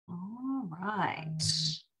right.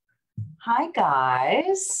 Hi,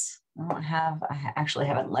 guys. I actually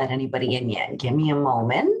haven't let anybody in yet. Give me a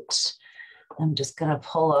moment. I'm just going to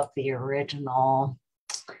pull up the original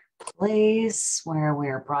place where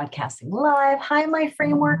we're broadcasting live. Hi, my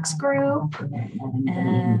frameworks group.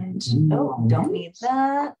 And, oh, don't need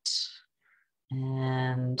that.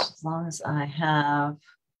 And as long as I have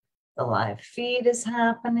the live feed is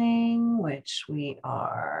happening, which we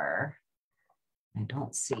are, I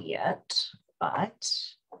don't see yet, but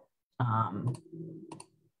got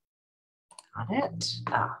it.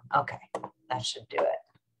 Ah, okay, that should do it.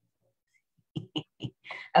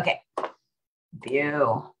 Okay,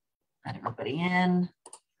 view, let everybody in.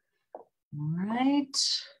 All right.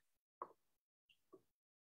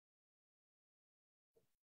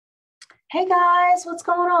 Hey guys, what's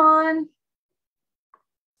going on?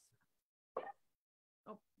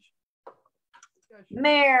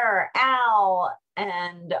 Mare, Al,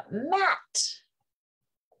 and Matt. What's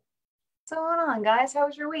going on, guys? How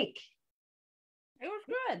was your week? It was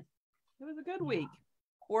good. It was a good week.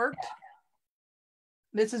 Worked.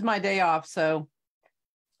 This is my day off, so.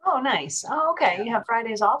 Oh, nice. Oh, okay. You have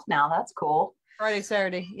Fridays off now. That's cool. Friday,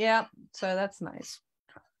 Saturday. Yeah. So that's nice.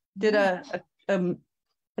 Did a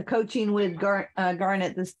coaching with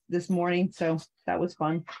Garnet this morning, so that was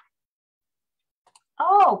fun.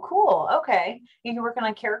 Oh, cool. Okay. You working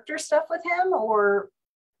on character stuff with him, or?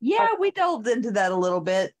 Yeah, we delved into that a little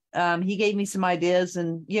bit. He gave me some ideas,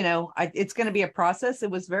 and it's going to be a process. It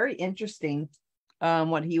was very interesting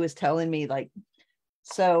what he was telling me.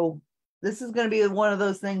 So this is going to be one of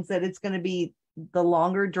those things that it's going to be the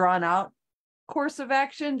longer drawn out course of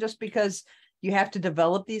action, just because you have to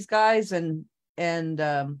develop these guys and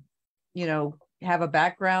have a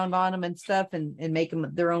background on them and stuff, and make them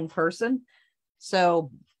their own person. So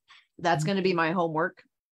that's going to be my homework.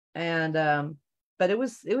 And but it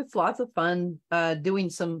was lots of fun doing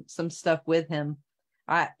some stuff with him.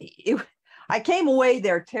 I came away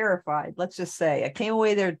there terrified. Let's just say I came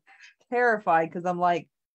away there terrified, because I'm like,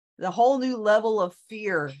 the whole new level of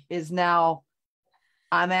fear is now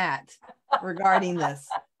I'm at regarding this.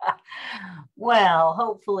 Well,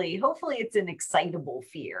 hopefully it's an excitable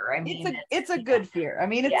fear. I mean, it's a good fear. I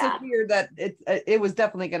mean, it's a fear that it was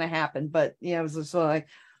definitely going to happen, but it was just like,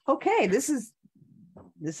 okay, this is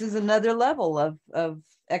another level of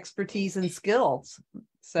expertise and skills.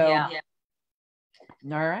 So, all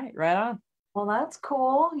right on. Well, that's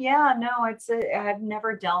cool. Yeah, no, I've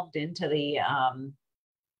never delved into the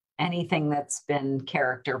anything that's been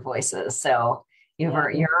character voices. So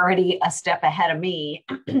you're already a step ahead of me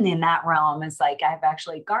in that realm. It's like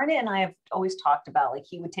Garnet and I have always talked about, like,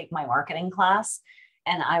 he would take my marketing class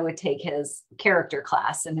and I would take his character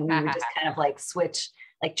class, and then we would just kind of like switch,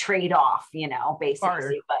 like trade off, basically.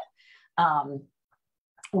 Barter. But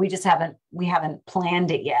we haven't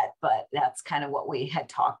planned it yet, but that's kind of what we had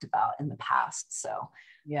talked about in the past. So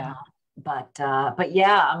but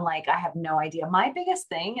yeah, I'm like, I have no idea. My biggest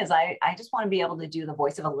thing is I just want to be able to do the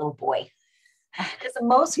voice of a little boy, because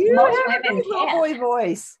most women little boy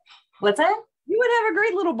voice. What's that? You would have a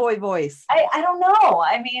great little boy voice. I don't know.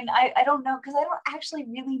 I mean, I don't know, because I don't actually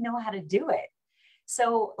really know how to do it.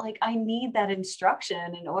 So like, I need that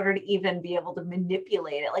instruction in order to even be able to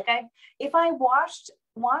manipulate it. Like if I watched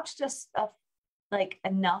like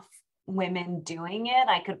enough women doing it,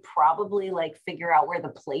 I could probably like figure out where the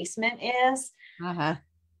placement is. But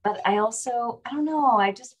I don't know.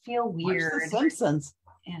 I just feel weird. Watch The Simpsons.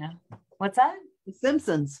 What's that? The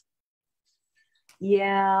Simpsons.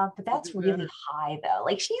 Yeah, but that's really high though.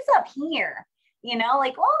 Like, she's up here,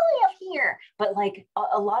 like all the way up here. But like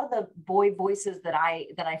a lot of the boy voices that I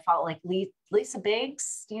felt, like Lisa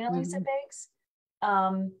Biggs. Do you know Lisa Biggs?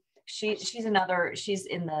 She's in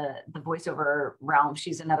the voiceover realm.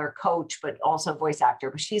 She's another coach, but also voice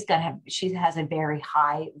actor. But she has a very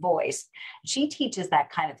high voice. She teaches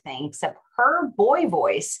that kind of thing, except her boy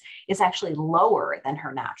voice is actually lower than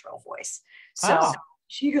her natural voice. So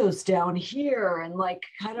she goes down here and like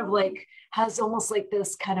kind of like has almost like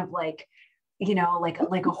this kind of like,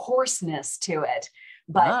 like a hoarseness to it.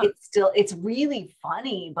 But it's really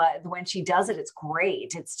funny. But when she does it, it's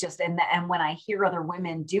great. It's just, and when I hear other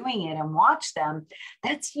women doing it and watch them,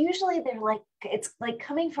 that's usually it's like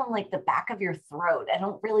coming from like the back of your throat. I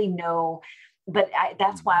don't really know, but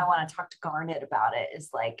that's why I want to talk to Garnet about it. Is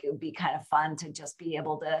like, it would be kind of fun to just be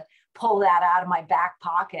able to pull that out of my back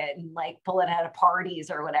pocket and like pull it out of parties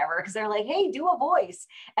or whatever. Because they're like, hey, do a voice.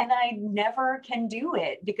 And I never can do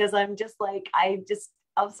it, because I'm just like,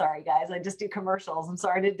 I'm sorry, guys. I just do commercials. I'm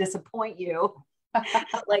sorry to disappoint you.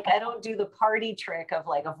 Like, I don't do the party trick of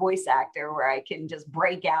like a voice actor where I can just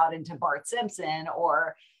break out into Bart Simpson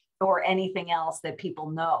or or anything else that people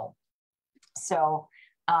know. So,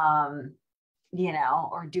 you know,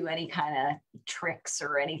 or do any kind of tricks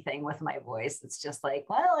or anything with my voice. It's just like,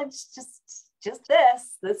 well, it's just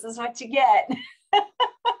this is what you get.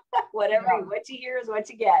 Whatever, what you hear is what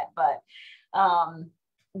you get. But,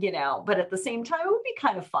 you know, but at the same time, it would be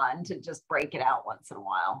kind of fun to just break it out once in a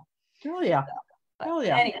while. Oh yeah. So,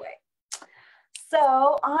 anyway,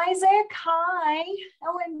 so Isaac, hi.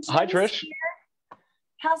 Oh, and hi, Trish. Here.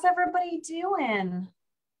 How's everybody doing?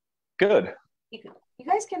 Good. You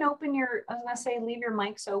guys can open your, I was gonna say, leave your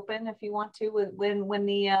mics open if you want to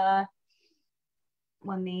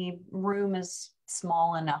when the room is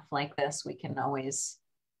small enough like this, we can always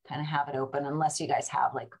kind of have it open unless you guys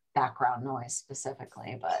have like background noise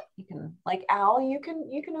specifically, but you can, like Al, you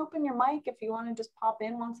can open your mic if you want to just pop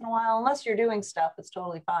in once in a while, unless you're doing stuff, it's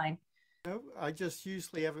totally fine. No, I just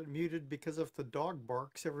usually have it muted because if the dog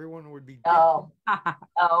barks, everyone would be dead. Oh.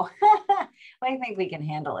 Well, I think we can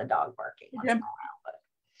handle a dog barking once in a while, but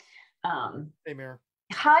hey, Mayor.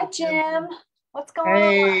 hi Jim, what's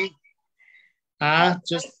going on?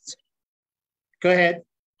 Just go ahead.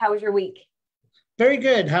 How was your week? Very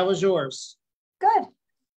good. How was yours? Good.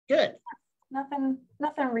 Nothing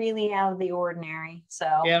really out of the ordinary. So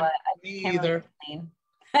yeah, but me can't either.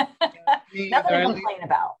 Really complain. Nothing to complain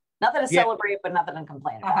about. Nothing to celebrate, but nothing to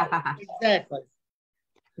complain about.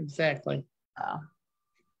 Exactly. Oh,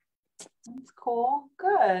 that's cool.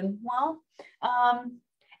 Good. Well,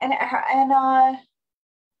 and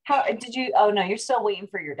how did you? Oh no, you're still waiting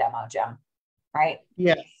for your demo, Jim, right?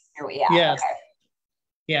 Yes. Yeah. Yes.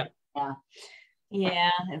 Okay.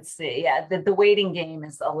 Yeah. It's the waiting game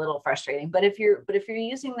is a little frustrating, but if you're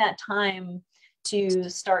using that time to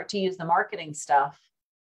start to use the marketing stuff,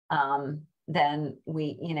 then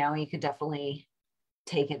you could definitely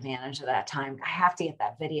take advantage of that time. I have to get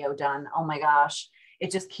that video done. Oh my gosh,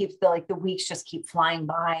 it just keeps the weeks just keep flying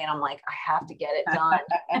by, and I'm like, I have to get it done.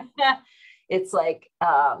 It's like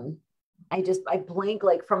I blink,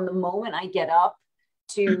 like from the moment I get up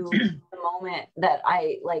to the moment that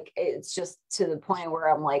I it's just to the point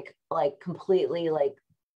where I'm like completely like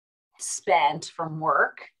spent from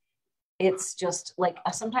work. It's just like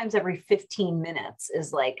sometimes every 15 minutes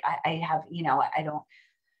is like I have, I don't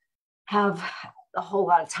have a whole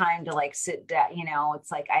lot of time to like sit down,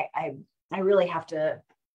 it's like I really have to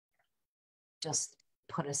just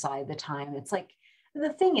put aside the time. It's like the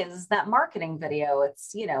thing is that marketing video,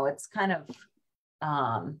 it's it's kind of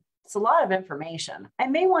it's a lot of information. I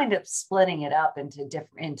may wind up splitting it up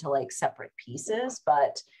into like separate pieces,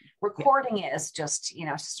 but recording it is just,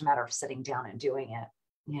 it's just a matter of sitting down and doing it,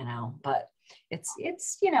 but it's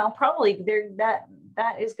probably there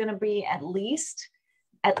that is going to be at least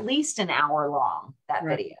an hour long, that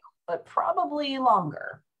video, but probably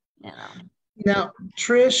longer, Now,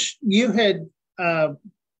 Trish, you had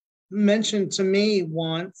mentioned to me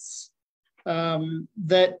once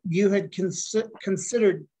that you had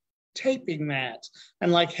considered taping that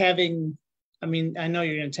and like having, I mean, I know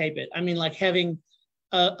you're going to tape it. I mean, like having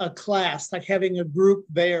a class, like having a group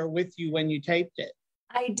there with you when you taped it.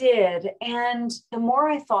 I did. And the more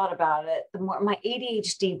I thought about it, the more my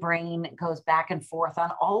ADHD brain goes back and forth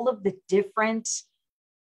on all of the different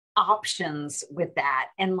options with that.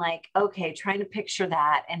 And like, okay, trying to picture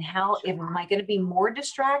that and how, am I going to be more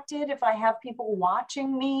distracted if I have people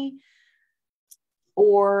watching me?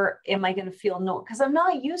 Or am I going to feel because I'm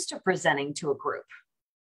not used to presenting to a group.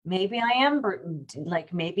 Maybe I am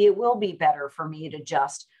like, maybe it will be better for me to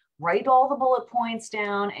just write all the bullet points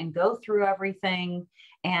down and go through everything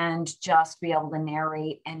and just be able to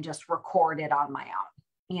narrate and just record it on my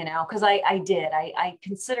own, because I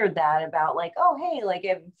considered that about like, oh, hey, like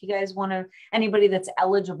if you guys want to, anybody that's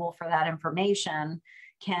eligible for that information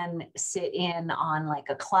can sit in on like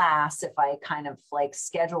a class if I kind of like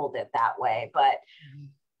scheduled it that way. But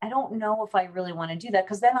I don't know if I really want to do that,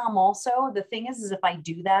 because then I'm also, the thing is if I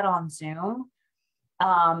do that on Zoom,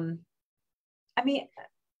 I mean,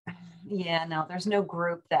 yeah, no, there's no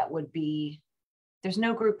group that would be, there's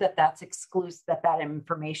no group that's exclusive, that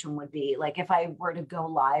information would be like, if I were to go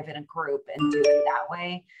live in a group and do it that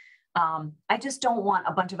way, I just don't want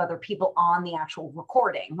a bunch of other people on the actual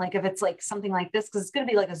recording. Like if it's like something like this, because it's going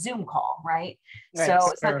to be like a Zoom call, right? So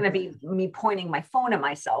it's not going to be me pointing my phone at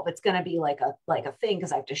myself. It's going to be like a thing,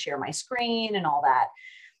 because I have to share my screen and all that.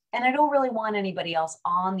 And I don't really want anybody else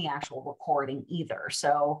on the actual recording either.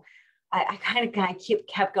 So I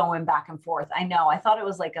kept going back and forth. I know I thought it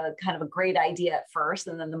was like a kind of a great idea at first.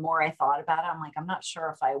 And then the more I thought about it, I'm like, I'm not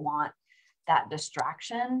sure if I want that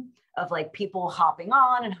distraction of like people hopping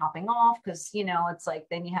on and hopping off. Cause it's like,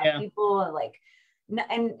 then you have people like,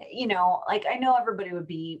 and you know, like I know everybody would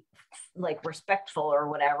be like respectful or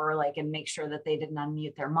whatever, like, and make sure that they didn't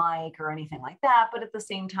unmute their mic or anything like that. But at the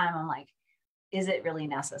same time, I'm like, is it really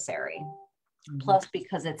necessary? Mm-hmm. Plus,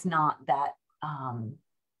 because it's not that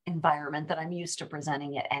environment that I'm used to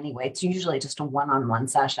presenting it anyway. It's usually just a one-on-one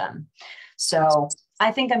session. So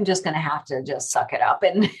I think I'm just going to have to just suck it up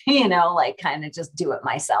and, you know, like kind of just do it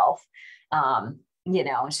myself. You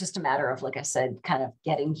know, it's just a matter of, like I said, kind of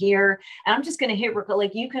getting here. And I'm just going to hit record.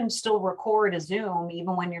 Like you can still record a Zoom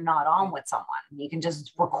even when you're not on with someone. You can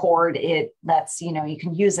just record it. That's, you know, you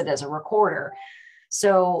can use it as a recorder.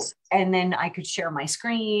 So, and then I could share my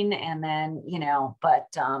screen and then, you know, but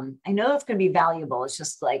I know that's going to be valuable. It's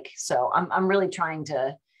just like, so I'm really trying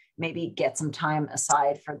to maybe get some time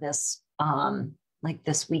aside for this, like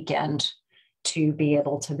this weekend, to be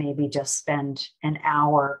able to maybe just spend an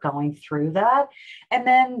hour going through that. And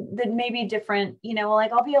then maybe different, you know,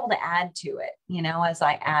 like I'll be able to add to it, you know, as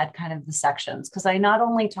I add kind of the sections. Cause I not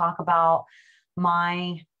only talk about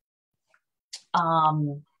my,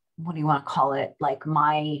 what do you want to call it? Like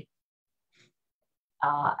my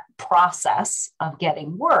process of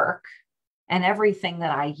getting work and everything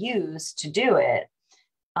that I use to do it.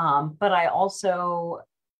 But I also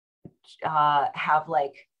have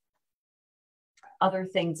like other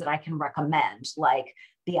things that I can recommend, like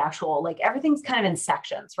the actual, like everything's kind of in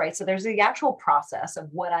sections, right? So there's the actual process of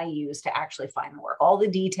what I use to actually find the work, all the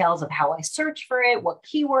details of how I search for it, what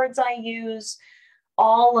keywords I use,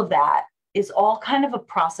 all of that is all kind of a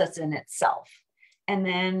process in itself. And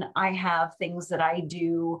then I have things that I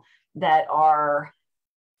do that are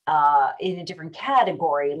in a different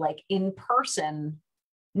category, like in-person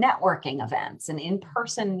networking events and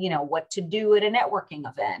in-person, you know, what to do at a networking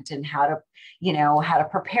event and how to, you know, how to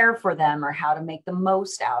prepare for them or how to make the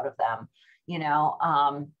most out of them, you know,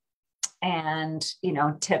 and, you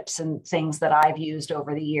know, tips and things that I've used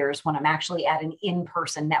over the years when I'm actually at an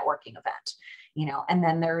in-person networking event, you know. And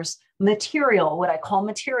then there's material, what I call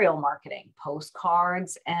material marketing,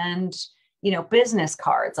 postcards and, you know, business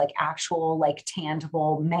cards, like actual, like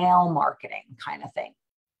tangible mail marketing kind of thing.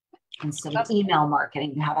 Instead of email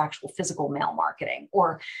marketing, you have actual physical mail marketing,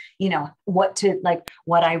 or, you know, what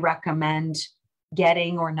I recommend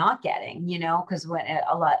getting or not getting, you know, because when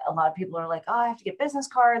a lot of people are like, oh, I have to get business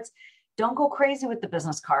cards. Don't go crazy with the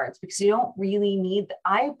business cards because you don't really need.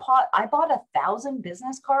 I bought 1,000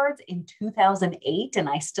 business cards in 2008 and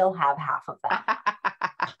I still have half of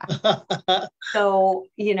them. So,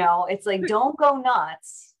 you know, it's like, don't go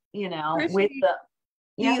nuts, you know, Chrissy, with the.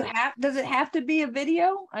 Does it have to be a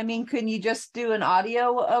video? I mean, can you just do an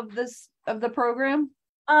audio of the program?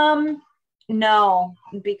 No,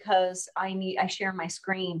 because I share my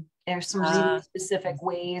screen. There's some really specific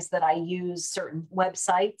ways that I use certain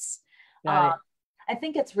websites. I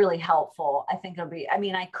think it's really helpful. I think it'll be, I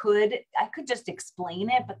mean, I could just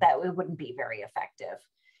explain it, but it wouldn't be very effective.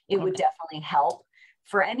 It would definitely help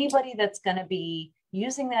for anybody that's going to be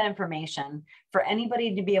using that information, for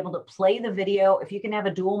anybody to be able to play the video. If you can have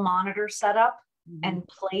a dual monitor set up and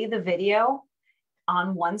play the video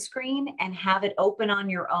on one screen and have it open on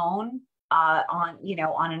your own, on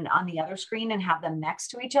the other screen and have them next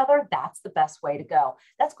to each other, that's the best way to go.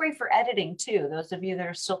 That's great for editing too. Those of you that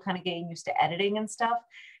are still kind of getting used to editing and stuff,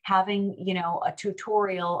 having, you know, a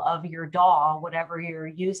tutorial of your DAW, whatever you're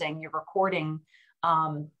using, your recording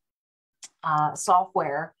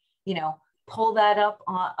software, you know, pull that up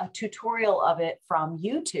on a tutorial of it from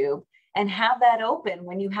YouTube and have that open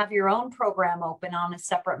when you have your own program open on a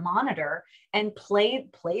separate monitor and play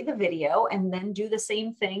the video, and then do the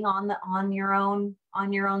same thing on your own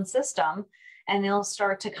system, and it'll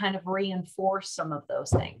start to kind of reinforce some of those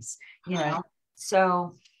things, you know.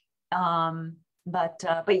 So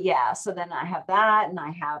but yeah, so then I have that, and I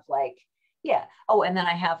have like, yeah. Oh, and then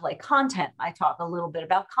I have like content. I talk a little bit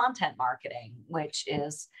about content marketing, which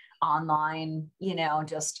is online, you know,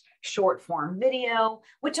 just short form video,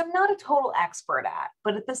 which I'm not a total expert at,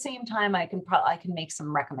 but at the same time, I can make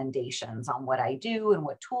some recommendations on what I do and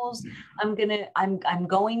what tools I'm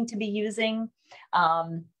going to be using.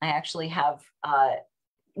 I actually have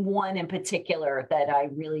one in particular that I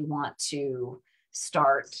really want to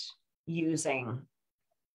start using.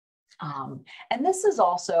 And this is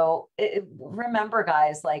also, remember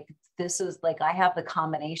guys, like this is like, I have the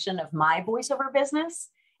combination of my voiceover business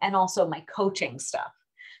and also my coaching stuff.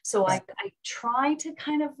 So I try to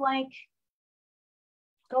kind of like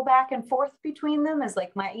go back and forth between them as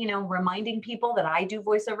like my, you know, reminding people that I do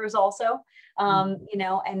voiceovers also, you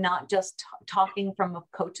know, and not just talking from a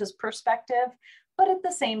coach's perspective, but at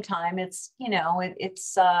the same time, it's, you know,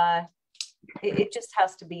 it's it just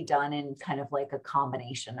has to be done in kind of like a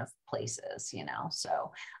combination of places, you know.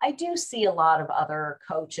 So I do see a lot of other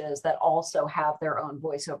coaches that also have their own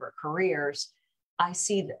voiceover careers. I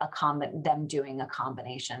see them doing a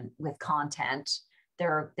combination with content.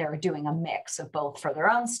 They're doing a mix of both for their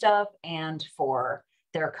own stuff and for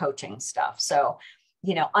their coaching stuff. So,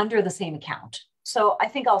 you know, under the same account. So I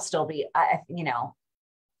think I'll still be, you know,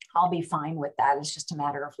 I'll be fine with that. It's just a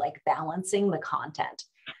matter of like balancing the content.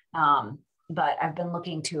 But I've been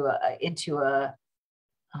looking into a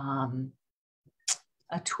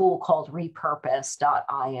tool called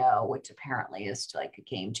repurpose.io, which apparently is like a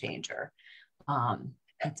game changer.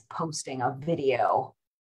 It's posting a video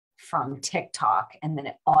from TikTok and then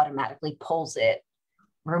it automatically pulls it,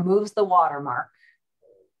 removes the watermark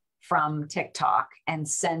from TikTok and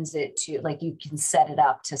sends it to, like, you can set it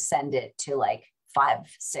up to send it to like 5,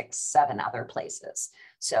 6, 7 other places.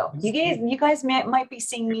 So you guys might be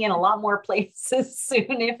seeing me in a lot more places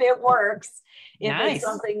soon if it works. If Nice. It's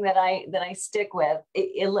something that I stick with,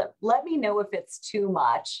 let me know if it's too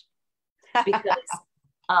much, because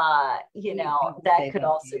you know, that could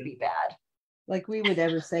also be bad. Like we would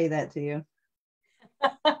ever say that to you.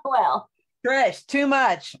 Well, Trish, too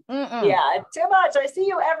much. yeah, too much. I see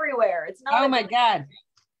you everywhere. It's not. Oh my God.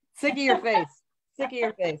 Sick of your face. Sick of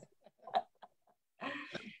your face.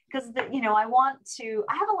 Because, you know, I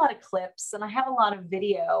have a lot of clips and I have a lot of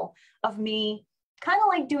video of me kind of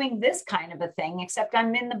like doing this kind of a thing, except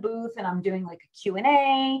I'm in the booth and I'm doing like a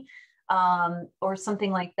Q&A or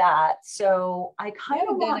something like that. So I kind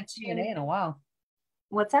of want to. Q&A in a while.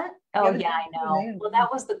 What's that? Oh yeah, I know. Well,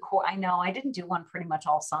 that was the core. I know I didn't do one pretty much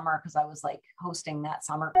all summer because I was like hosting that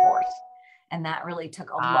summer course. And that really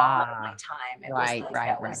took a lot of my time. It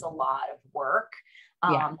was a lot of work.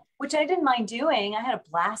 Which I didn't mind doing. I had a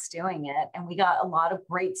blast doing it. And we got a lot of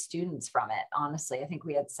great students from it. Honestly, I think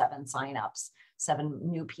we had 7 signups, 7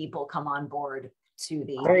 new people come on board to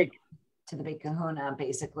the Big Kahuna,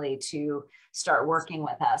 basically, to start working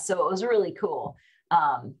with us. So it was really cool.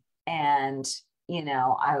 And you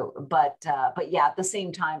know, but yeah, at the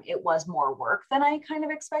same time, it was more work than I kind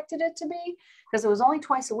of expected it to be, because it was only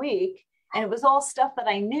twice a week. And it was all stuff that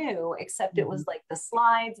I knew, except it was like the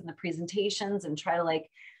slides and the presentations and try to like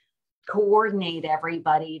coordinate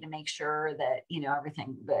everybody to make sure that, you know,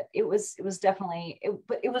 everything. But it was definitely,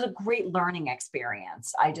 but it was a great learning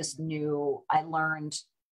experience. I just knew I learned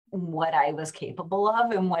what I was capable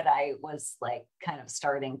of and what I was like kind of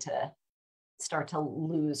start to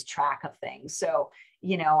lose track of things. So,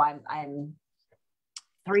 you know, I'm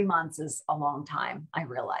 3 months is a long time, I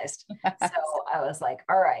realized. So I was like,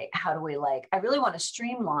 all right, how do we I really want to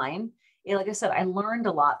streamline. Like I said, I learned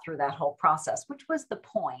a lot through that whole process, which was the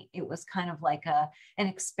point. It was kind of like an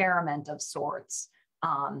experiment of sorts.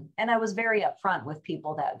 And I was very upfront with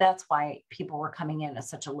people that's why people were coming in at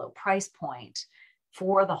such a low price point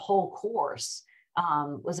for the whole course,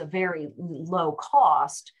 was a very low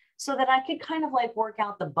cost, so that I could kind of like work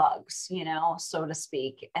out the bugs, you know, so to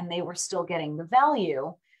speak. And they were still getting the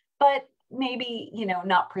value, but maybe, you know,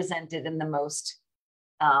 not presented in the most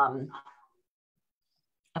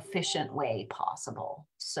efficient way possible.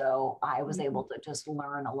 So I was able to just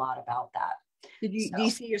learn a lot about that. Do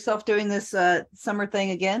you see yourself doing this summer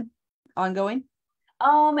thing again, ongoing?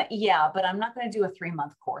 Yeah, but I'm not going to do a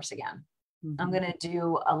 3-month course again. I'm going to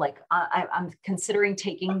do I'm considering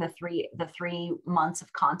taking the 3 months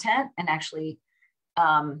of content and actually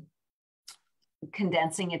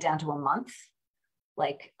condensing it down to a month,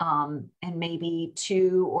 and maybe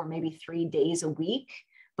 2 or maybe 3 days a week.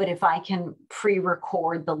 But if I can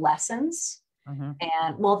pre-record the lessons,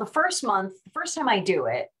 and well, the first time I do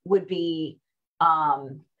it would be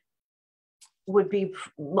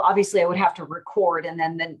obviously I would have to record, and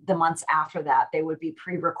then the months after that they would be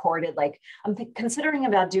pre-recorded. Like I'm considering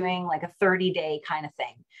about doing like a 30-day kind of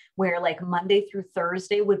thing where like Monday through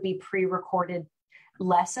Thursday would be pre-recorded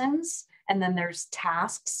lessons, and then there's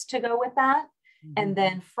tasks to go with that. And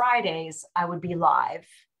then Fridays I would be live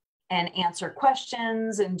and answer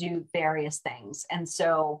questions and do various things. And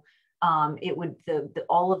so it would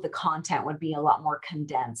all of the content would be a lot more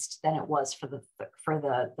condensed than it was for the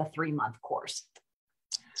 3-month course.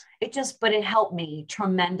 But it helped me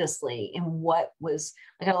tremendously in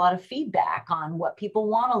I got a lot of feedback on what people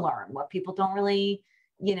want to learn, what people don't really,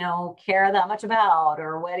 you know, care that much about,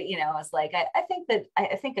 or what, you know, it's like, I think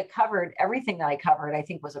it covered everything that I covered, I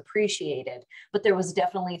think was appreciated, but there was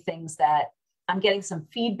definitely things that I'm getting some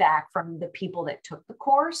feedback from the people that took the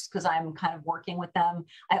course, because I'm kind of working with them.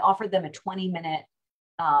 I offered them a 20-minute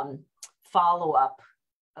follow-up,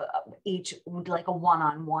 each, like a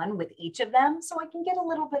one-on-one with each of them. So I can get a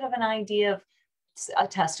little bit of an idea of, a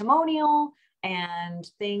testimonial and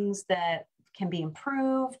things that can be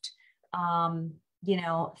improved. You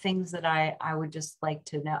know, things that I would just like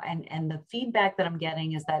to know. And the feedback that I'm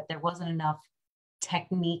getting is that there wasn't enough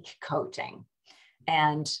technique coaching.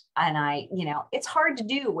 And I, you know, it's hard to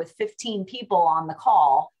do with 15 people on the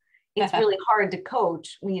call. It's really hard to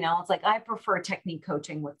coach, you know, it's like, I prefer technique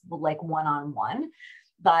coaching with like one-on-one,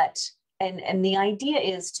 but, and the idea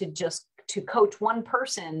is to coach one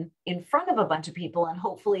person in front of a bunch of people, and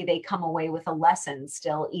hopefully they come away with a lesson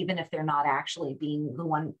still, even if they're not actually being the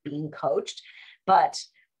one being coached. But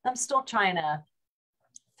I'm still trying to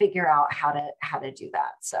figure out how to do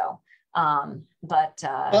that. So, but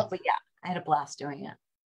yeah, I had a blast doing it.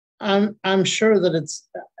 I'm sure that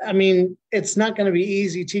it's not going to be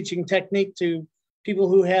easy teaching technique to people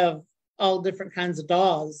who have all different kinds of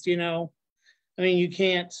dolls, you know. I mean, you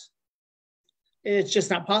can't, it's just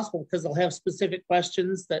not possible because they'll have specific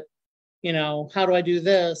questions that, you know, how do I do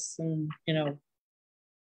this? And, you know.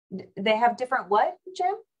 They have different what,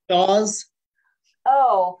 Jim? Dolls.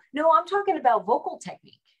 Oh, no, I'm talking about vocal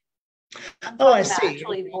technique. I see.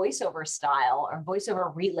 Actually, voiceover style or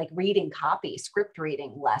voiceover reading copy, script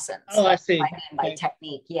reading lessons. Oh, I see. I mean by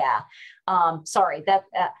technique. Yeah. Sorry, that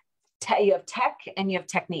you have tech and you have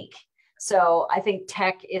technique. So I think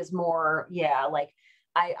tech is more, yeah, like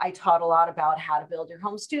I taught a lot about how to build your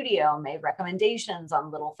home studio, made recommendations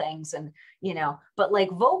on little things, and, you know, but like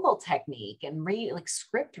vocal technique and like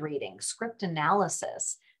script reading, script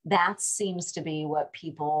analysis, that seems to be what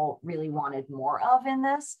people really wanted more of in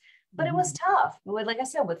this. But it was tough. Like I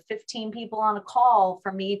said, with 15 people on a call,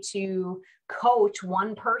 for me to coach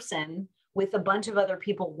one person with a bunch of other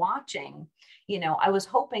people watching, you know, I was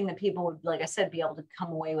hoping that people would, like I said, be able to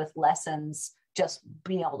come away with lessons, just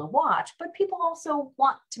being able to watch, but people also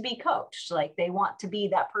want to be coached. Like they want to be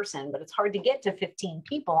that person, but it's hard to get to 15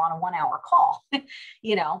 people on a 1 hour call,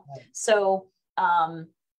 you know? Right. So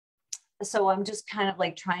I'm just kind of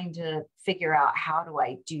like trying to figure out, how do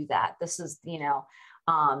I do that? This is,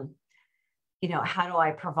 how do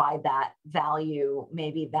I provide that value?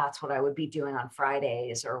 Maybe that's what I would be doing on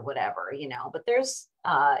Fridays or whatever, you know, but there's,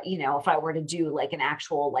 if I were to do like an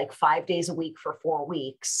actual, like 5 days a week for 4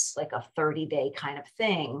 weeks, like a 30-day kind of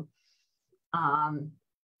thing,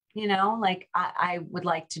 like I would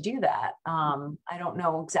like to do that. I don't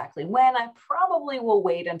know exactly when. I probably will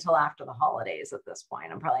wait until after the holidays at this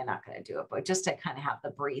point. I'm probably not going to do it, but just to kind of have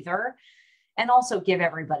the breather. And also give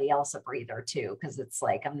everybody else a breather too, because it's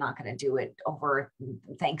like, I'm not going to do it over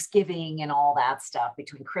Thanksgiving and all that stuff,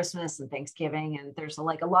 between Christmas and Thanksgiving. And there's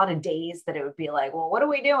like a lot of days that it would be like, well, what are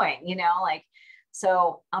we doing?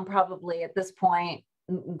 So I'm probably at this point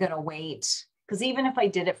going to wait, because even if I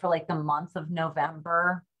did it for like the month of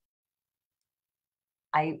November,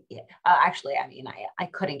 I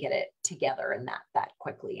couldn't get it together in that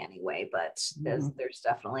quickly anyway, but there's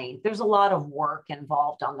a lot of work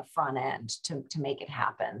involved on the front end to make it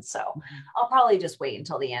happen. So I'll probably just wait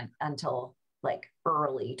until the end, until like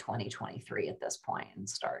early 2023 at this point, and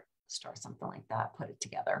start something like that, put it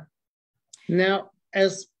together. Now,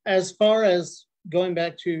 as far as going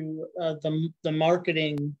back to the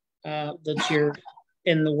marketing that you're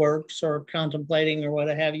in the works or contemplating or what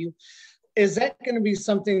have you, is that going to be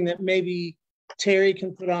something that maybe Terry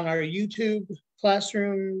can put on our YouTube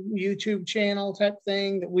classroom, YouTube channel type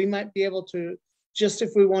thing, that we might be able to, just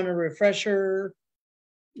if we want a refresher,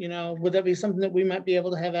 would that be something that we might be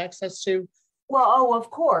able to have access to? Well, of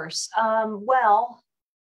course. Well,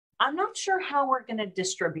 I'm not sure how we're going to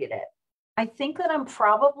distribute it. I think that I'm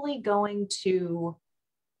probably going to,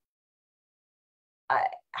 I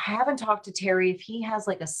haven't talked to Terry if he has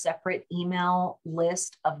like a separate email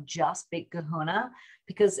list of just Big Kahuna,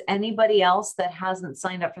 because anybody else that hasn't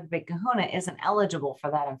signed up for the Big Kahuna isn't eligible for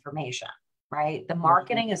that information, right? The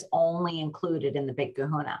marketing is only included in the Big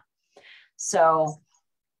Kahuna. So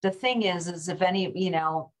the thing is if any,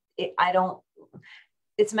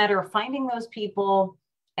 it's a matter of finding those people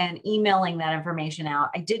and emailing that information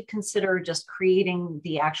out. I did consider just creating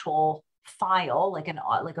the actual file, like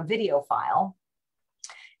a video file,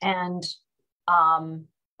 and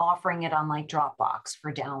offering it on like Dropbox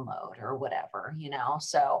for download or whatever,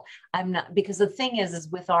 So I'm not, because the thing is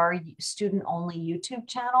with our student only YouTube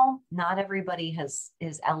channel, not everybody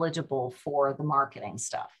is eligible for the marketing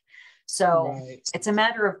stuff. So Right. it's a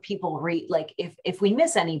matter of people like if we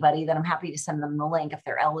miss anybody, then I'm happy to send them the link if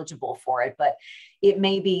they're eligible for it. But it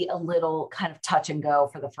may be a little kind of touch and go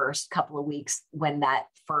for the first couple of weeks when that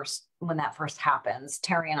first happens.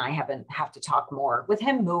 Terry and I have to talk more. With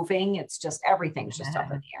him moving, it's just everything's just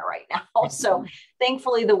up in the air right now. So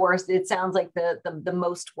thankfully it sounds like the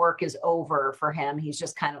most work is over for him. He's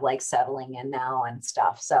just kind of like settling in now and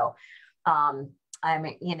stuff. So I'm,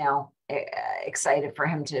 excited for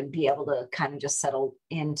him to be able to kind of just settle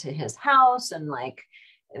into his house, and like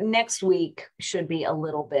next week should be a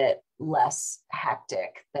little bit less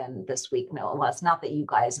hectic than this week. No, it was not that we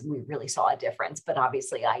really saw a difference, but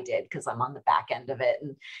obviously I did, because I'm on the back end of it,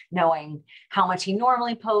 and knowing how much he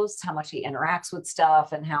normally posts, how much he interacts with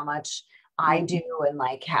stuff, and how much I do, and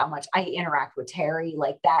like how much I interact with Terry,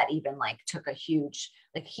 like that even like took a huge,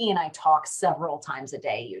 like he and I talk several times a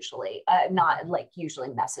day, usually, not like usually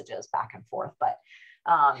messages back and forth, but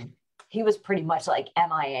he was pretty much like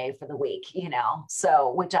MIA for the week,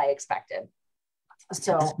 so, which I expected.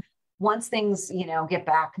 So once things, get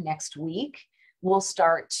back next week, I'll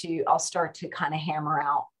start to kind of hammer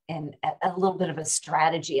out and a little bit of a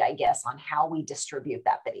strategy, I guess, on how we distribute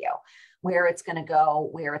that video, where it's going to go,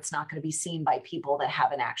 where it's not going to be seen by people that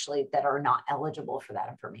are not eligible for that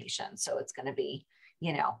information. So it's going to be,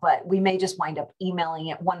 but we may just wind up emailing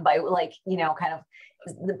it one by, like, kind of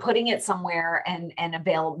putting it somewhere and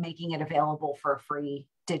making it available for a free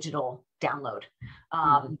digital download.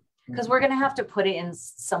 Because we're going to have to put it in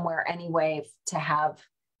somewhere anyway to have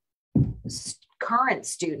current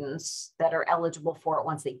students that are eligible for it,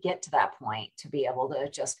 once they get to that point, to be able to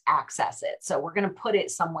just access it. So we're going to put it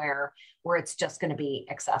somewhere where it's just going to be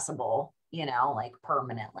accessible, like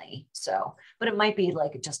permanently. So, but it might be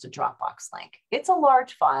like just a Dropbox link. It's a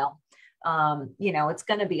large file. It's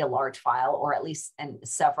going to be a large file, or at least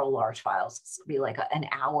several large files. It's going to be like an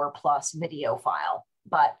hour plus video file.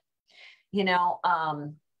 But,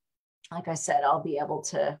 like I said, I'll be able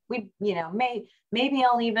to, maybe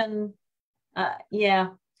I'll even,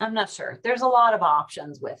 I'm not sure. There's a lot of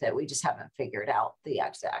options with it. We just haven't figured out the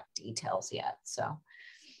exact details yet. So,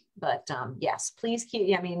 but yes, please keep,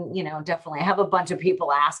 definitely. I have a bunch of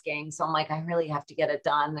people asking. So I'm like, I really have to get it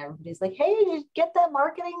done. Everybody's like, hey, did you get that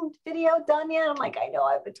marketing video done yet? I'm like, I know,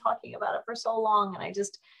 I've been talking about it for so long, and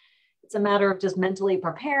it's a matter of just mentally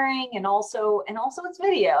preparing, and also it's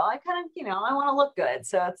video. I kind of, I want to look good.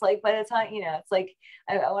 So it's like, by the time, it's like,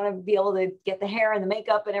 I want to be able to get the hair and the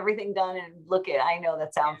makeup and everything done and I know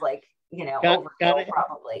that sounds like, overkill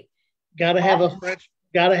probably. Gotta have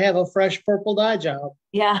a fresh purple dye job.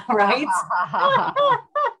 Yeah. Right.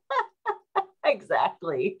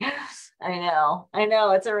 Exactly. I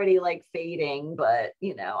know it's already like fading, but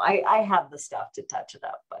I have the stuff to touch it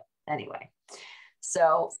up, but anyway.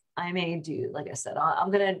 So I may do, like I said,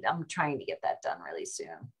 I'm trying to get that done really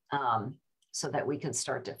soon, so that we can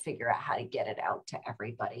start to figure out how to get it out to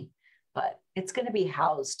everybody. But it's going to be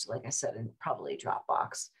housed, like I said, in probably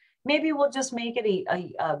Dropbox. Maybe we'll just make it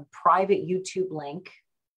a private YouTube link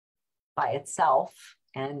by itself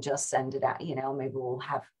and just send it out. Maybe we'll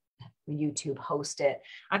have YouTube host it.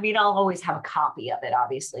 I mean, I'll always have a copy of it,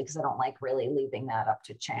 obviously, because I don't like really leaving that up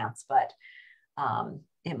to chance, but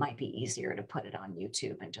it might be easier to put it on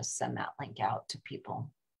YouTube and just send that link out to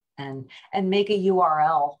people and make a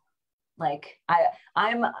URL. Like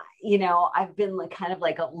I've been like kind of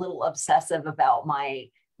like a little obsessive about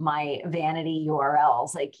my vanity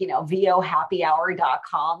URLs, like,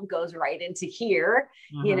 vohappyhour.com goes right into here,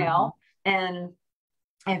 and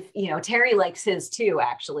if, Terry likes his too,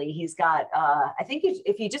 actually, he's got, I think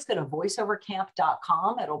if you just go to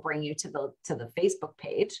voiceovercamp.com, it'll bring you to the Facebook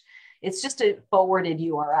page. It's just a forwarded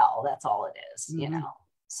URL. That's all it is,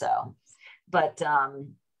 so, but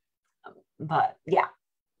yeah,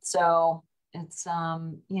 so it's,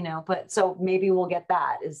 but so maybe we'll get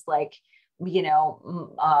that is like,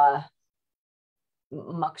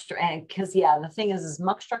 Muckstruck, and because the thing is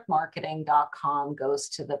muckstruckmarketing.com goes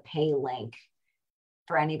to the pay link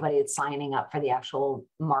for anybody that's signing up for the actual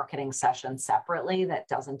marketing session separately that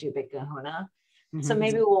doesn't do Big Kahuna. Mm-hmm. So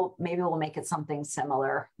maybe we'll make it something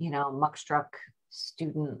similar, Muckstruck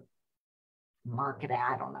student marketing.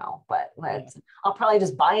 I don't know, but I'll probably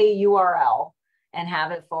just buy a URL and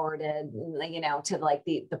have it forwarded, to like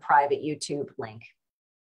the private YouTube link.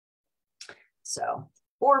 So,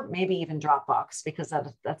 or maybe even Dropbox, because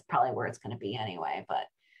that's probably where it's going to be anyway. But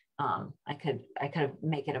I could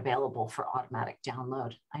make it available for automatic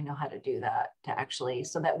download. I know how to do that to actually,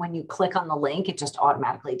 so that when you click on the link, it just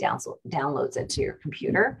automatically downloads it to your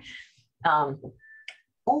computer.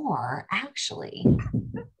 Or actually,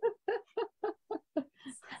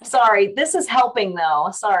 Sorry, this is helping though.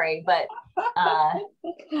 Sorry, but I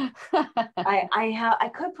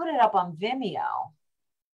could put it up on Vimeo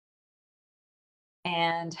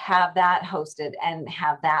and have that hosted and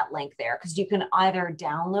have that link there, because you can either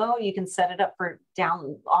download, you can set it up for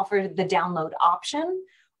offer the download option,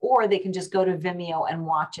 or they can just go to Vimeo and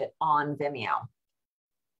watch it on Vimeo.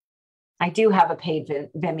 I do have a paid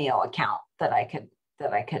Vimeo account that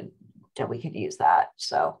we could use that.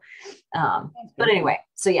 So, but anyway,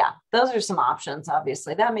 so yeah, those are some options.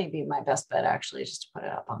 Obviously, that may be my best bet actually, just to put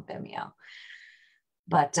it up on Vimeo.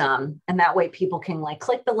 But, and that way people can like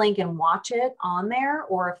click the link and watch it on there,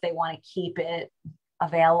 or if they want to keep it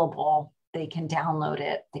available, they can download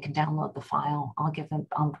it. They can download the file. I'll give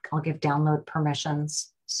download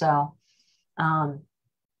permissions. So,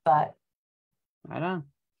 but right on.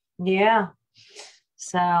 Yeah.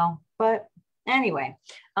 So, but anyway,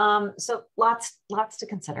 so lots to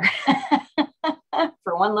consider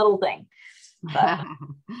for one little thing. But,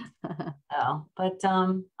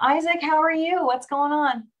 Isaac, how are you? What's going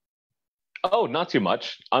on? Oh, not too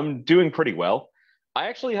much. I'm doing pretty well. I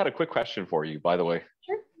actually had a quick question for you, by the way.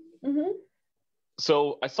 Sure. Mm-hmm.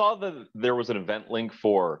 So I saw that there was an event link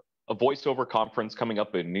for a voiceover conference coming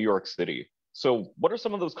up in New York City. So what are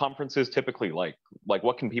some of those conferences typically like? Like,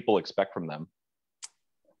 what can people expect from them?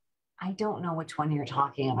 I don't know which one you're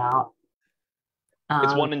talking about.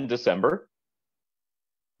 It's one in December.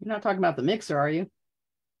 You're not talking about the Mixer, are you?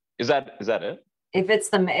 Is that it? If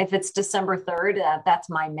it's December 3rd, that's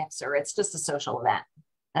my Mixer. It's just a social event.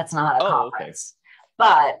 That's not a conference. Okay.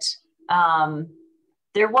 But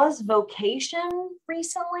there was Vocation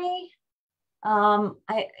recently.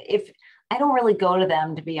 I don't really go to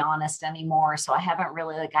them, to be honest, anymore. So I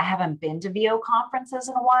haven't been to VO conferences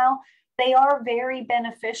in a while. They are very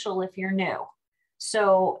beneficial if you're new.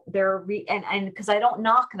 So they're and because I don't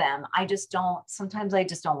knock them, sometimes I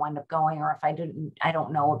just don't wind up going, or if I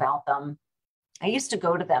don't know about them. I used to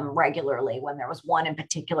go to them regularly when there was one in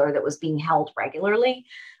particular that was being held regularly.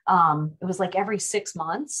 It was like every 6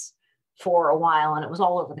 months for a while, and it was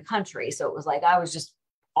all over the country. So it was like I was just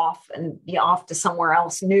off to somewhere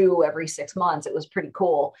else new every 6 months. It was pretty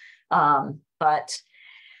cool. But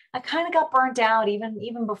I kind of got burnt out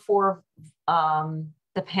even before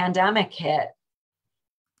the pandemic hit.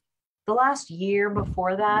 The last year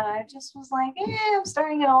before that, I just was like, I'm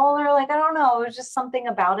starting to get older. Like, I don't know. It was just something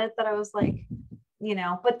about it that I was like,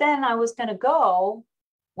 but then I was going to go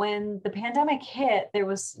when the pandemic hit. There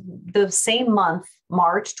was the same month,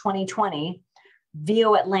 March 2020,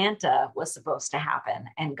 VO Atlanta was supposed to happen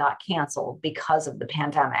and got canceled because of the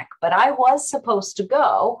pandemic. But I was supposed to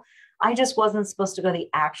go. I just wasn't supposed to go to the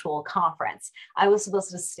actual conference. I was supposed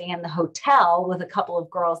to stay in the hotel with a couple of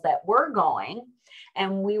girls that were going,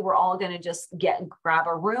 and we were all going to just grab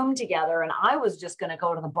a room together. And I was just going to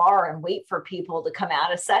go to the bar and wait for people to come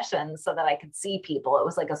out of session so that I could see people. It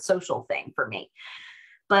was like a social thing for me.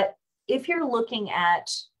 But if you're looking at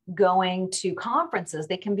going to conferences,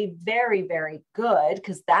 they can be very, very good,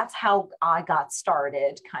 because that's how I got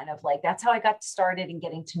started. That's how I got started in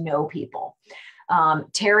getting to know people.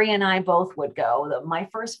 Terry and I both would go. My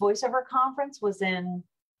first voiceover conference was in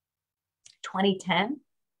 2010.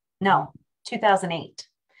 No, 2008.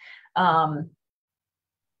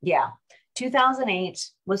 2008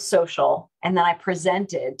 was social. And then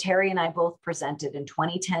Terry and I both presented in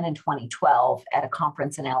 2010 and 2012 at a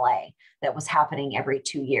conference in LA that was happening every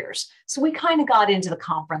 2 years. So we kind of got into the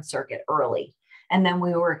conference circuit early. And then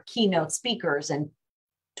we were keynote speakers in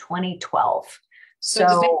 2012.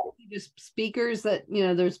 So just speakers that,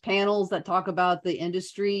 there's panels that talk about the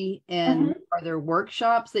industry, and are there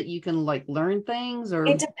workshops that you can learn things, or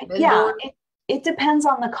it depends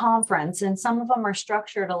on the conference, and some of them are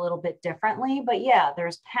structured a little bit differently, but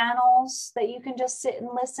there's panels that you can just sit and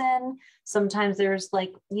listen. Sometimes there's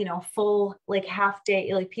full half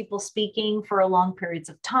day, people speaking for long periods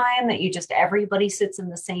of time that everybody sits in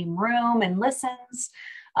the same room and listens.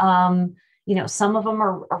 Some of them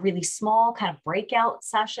are really small kind of breakout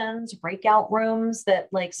sessions, breakout rooms that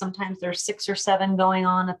sometimes there's 6 or 7 going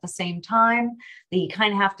on at the same time, that you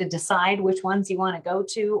kind of have to decide which ones you want to go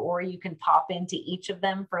to, or you can pop into each of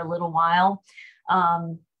them for a little while.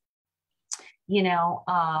 But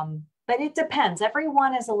it depends.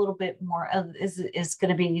 Everyone is a little bit more, is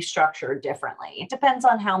going to be structured differently. It depends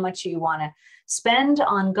on how much you want to spend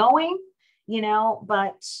on going.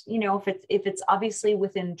 But if it's obviously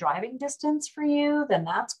within driving distance for you, then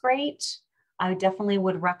that's great. I definitely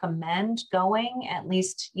would recommend going, at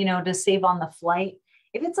least, to save on the flight.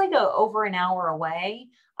 If it's over an hour away,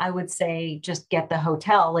 I would say just get the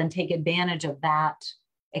hotel and take advantage of that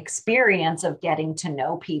experience of getting to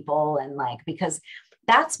know people, and because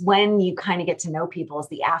that's when you kind of get to know people, is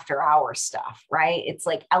the after hour stuff, right? It's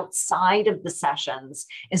like outside of the sessions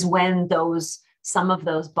is when some of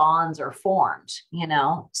those bonds are formed,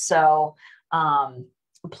 So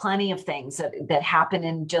plenty of things that happen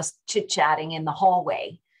in just chit-chatting in the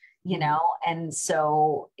hallway, and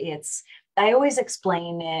so I always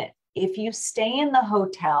explain it, if you stay in the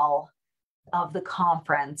hotel of the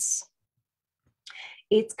conference,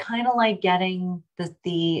 it's kind of like getting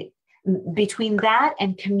the between that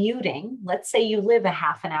and commuting. Let's say you live a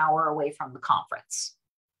half an hour away from the conference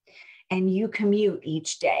and you commute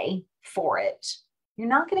each day for it. You're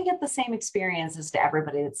not going to get the same experiences to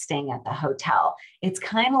everybody that's staying at the hotel. It's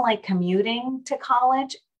kind of like commuting to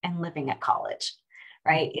college and living at college,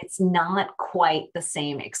 right? It's not quite the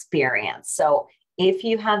same experience. So if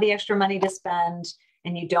you have the extra money to spend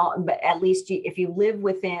and you don't, but at least if you live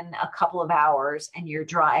within a couple of hours and you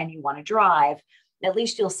want to drive, at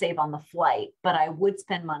least you'll save on the flight. But I would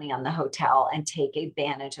spend money on the hotel and take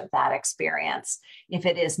advantage of that experience if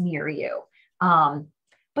it is near you.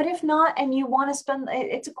 But if not, and you want to spend,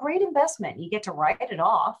 it's a great investment. You get to write it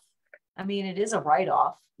off. I mean, it is a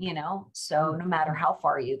write-off, so no matter how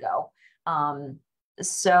far you go. I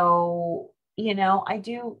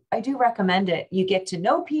do recommend it. You get to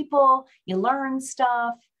know people, you learn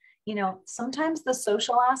stuff, sometimes the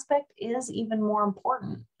social aspect is even more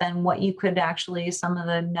important than what you could actually, some of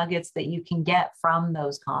the nuggets that you can get from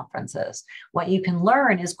those conferences. What you can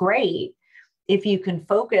learn is great if you can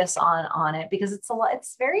focus on it, because it's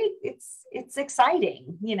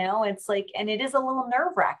exciting, it's like, and it is a little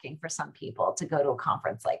nerve-wracking for some people to go to a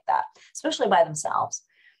conference like that, especially by themselves,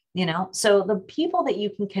 so the people that you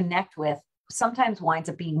can connect with sometimes winds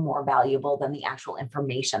up being more valuable than the actual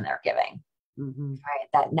information they're giving. Mm-hmm. Right.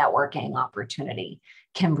 That networking opportunity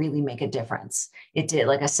can really make a difference. It did.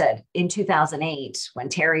 Like I said, in 2008, when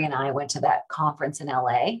Terry and I went to that conference in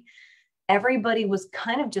LA, everybody was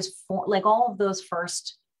kind of just like all of those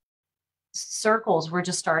first circles were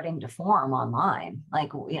just starting to form online.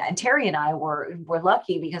 Like, and Terry and I were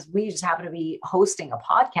lucky because we just happened to be hosting a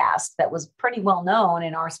podcast that was pretty well known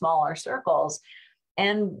in our smaller circles.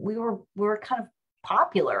 And we were kind of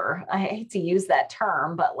popular. I hate to use that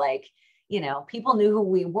term, but people knew who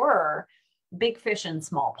we were, big fish in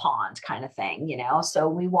small pond kind of thing, So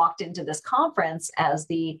we walked into this conference as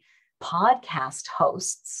the podcast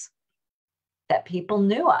hosts that people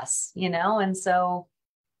knew us, and so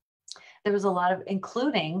there was a lot of,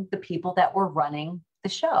 including the people that were running the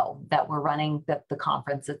show, that were running the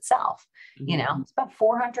conference itself. Mm-hmm. It's about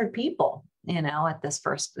 400 people, at this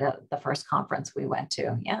the first conference we went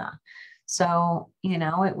to. Yeah. So,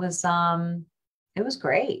 it was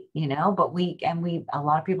great, but a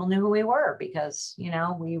lot of people knew who we were because,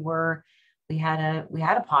 we had a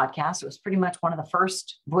podcast. It was pretty much one of the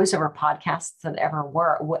first voiceover podcasts that ever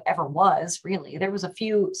was, really. There was a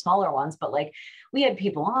few smaller ones, but we had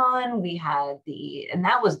people on, and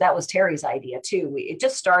that was Terry's idea too. It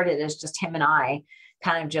just started as just him and I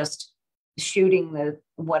kind of just shooting the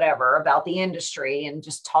whatever about the industry and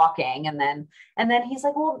just talking. And then he's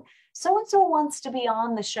like, well, so-and-so wants to be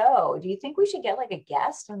on the show. Do you think we should get a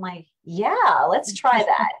guest? I'm like, yeah, let's try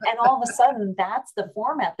that. And all of a sudden that's the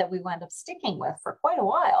format that we wound up sticking with for quite a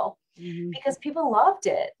while, because people loved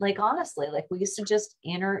it. Honestly, we used to just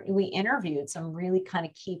we interviewed some really kind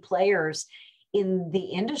of key players in the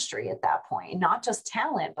industry at that point, not just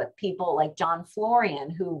talent, but people like John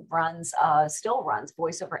Florian, who still runs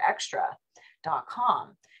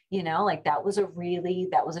voiceoverextra.com. That was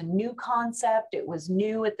a new concept. It was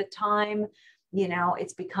new at the time.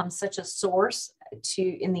 It's become such a source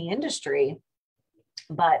in the industry,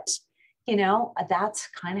 but that's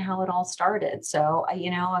kind of how it all started. So,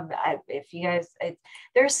 if you guys,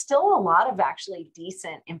 there's still a lot of actually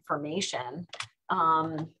decent information.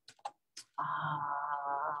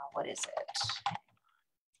 What is it?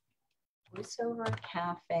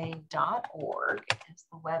 voiceovercafe.org is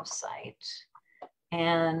the website.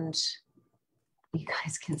 And you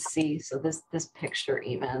guys can see, so this picture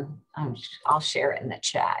even, I'll share it in the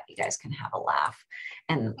chat. You guys can have a laugh.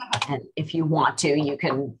 And if you want to, you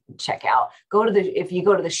can check out, if you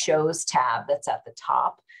go to the shows tab that's at the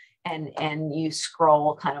top and you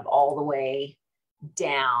scroll kind of all the way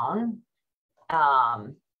down,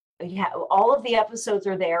 all of the episodes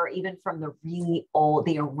are there, even from the really old,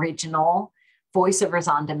 the original Voiceovers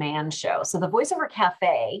on Demand show. So the VoiceOver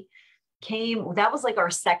Cafe that was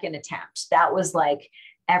our second attempt. That was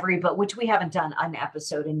which we haven't done an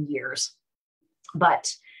episode in years,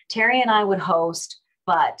 but Terry and I would host,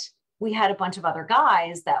 but we had a bunch of other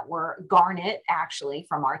guys that were Garnet, actually,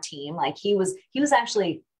 from our team.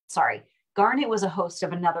 Garnet was a host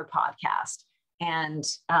of another podcast, and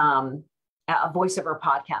a voiceover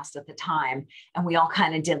podcast at the time. And we all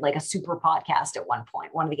kind of did like a super podcast at one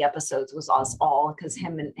point. One of the episodes was us all, because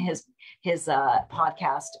him and his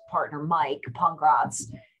podcast partner, Mike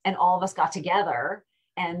Pongratz, and all of us got together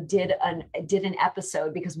and did an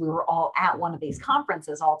episode, because we were all at one of these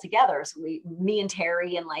conferences all together. So me and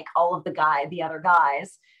Terry and like all of the other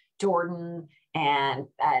guys, Jordan and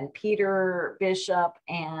Peter Bishop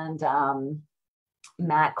and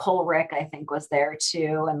Matt Kohlrick, I think, was there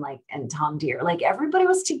too, and Tom Deere. Like everybody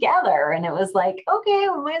was together, and it was like, okay,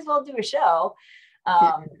 we might as well do a show.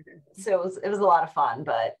 So it was a lot of fun,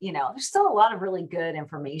 but there's still a lot of really good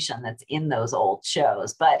information that's in those old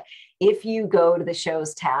shows. But if you go to the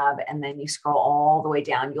shows tab and then you scroll all the way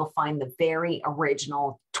down, you'll find the very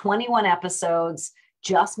original 21 episodes,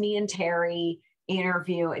 just me and Terry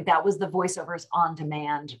interview. That was the Voiceovers on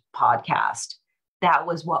Demand podcast. That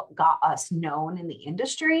was what got us known in the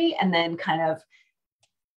industry. And then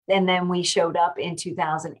we showed up in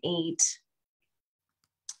 2008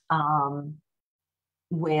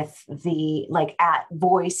 with the at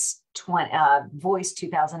Voice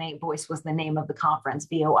 2008. Voice was the name of the conference,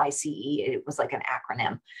 VOICE. It was like an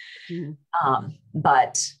acronym.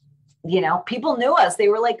 But people knew us. They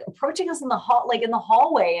were like approaching us in the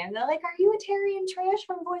hallway, and they're like, "Are you a Terry and Trish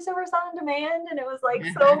from Voiceovers on Demand?" And it was like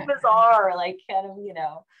so bizarre,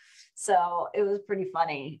 so it was pretty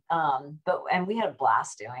funny. And we had a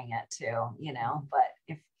blast doing it too, but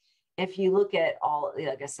if you look at all,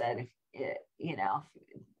 like I said,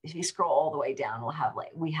 if you scroll all the way down,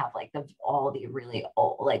 we have all the really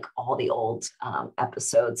old, all the old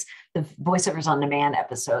episodes, the Voiceovers on Demand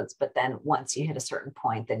episodes. But then once you hit a certain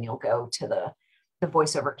point, then you'll go to the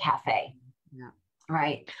Voiceover Cafe,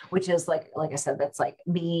 right? Which is like I said, that's like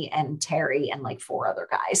me and Terry and like 4 other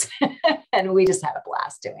guys, and we just had a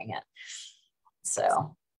blast doing it.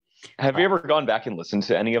 So, have you ever gone back and listened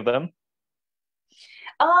to any of them?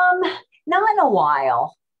 Not in a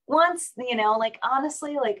while. Once,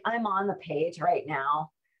 honestly, I'm on the page right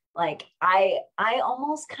now. Like I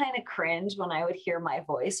almost kind of cringe when I would hear my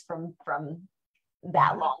voice from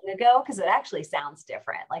that long ago, because it actually sounds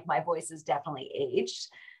different. Like my voice is definitely aged.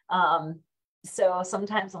 So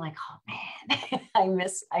sometimes I'm like, oh man, I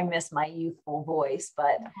miss my youthful voice,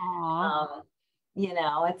 but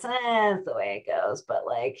it's the way it goes. But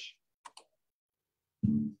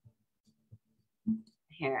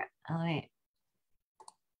here,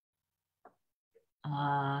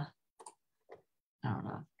 I don't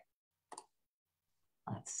know.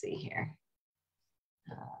 Let's see here.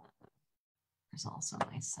 There's also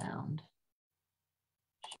my sound.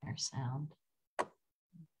 Share sound.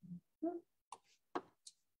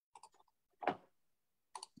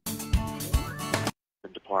 The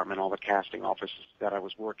department, all the casting offices that I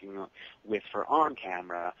was working with for on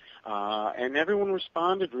camera, and everyone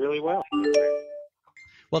responded really well.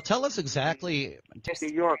 Well, tell us exactly. New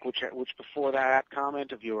York, which before that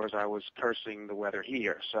comment of yours, I was cursing the weather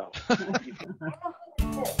here. So.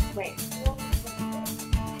 Wait.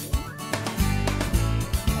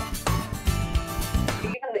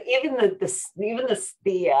 Even the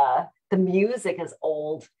music is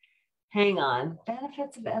old. Hang on.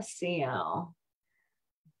 Benefits of SEO.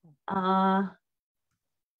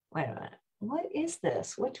 Wait a minute. What is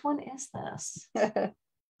this? Which one is this?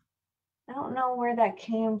 I don't know where that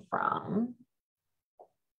came from.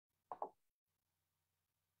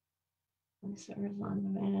 Voiceovers on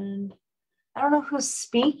Demand. I don't know who's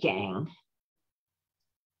speaking.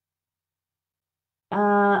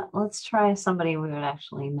 Let's try somebody we would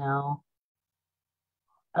actually know.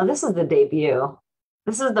 Oh, this is the debut.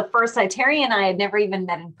 This is the first time. Terry and I had never even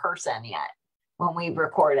met in person yet when we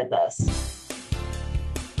recorded this.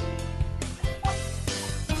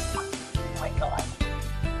 Oh my God.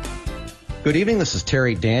 Good evening. This is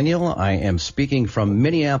Terry Daniel. I am speaking from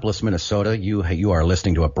Minneapolis, Minnesota. You are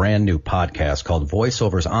listening to a brand new podcast called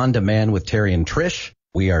Voiceovers on Demand with Terry and Trish.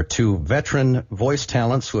 We are 2 veteran voice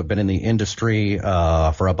talents who have been in the industry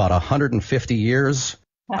for about 150 years.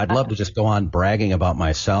 I'd love to just go on bragging about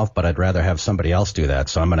myself, but I'd rather have somebody else do that.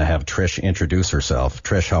 So I'm going to have Trish introduce herself.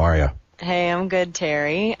 Trish, how are you? Hey, I'm good,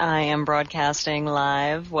 Terry. I am broadcasting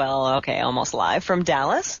live, almost live from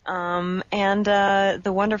Dallas. And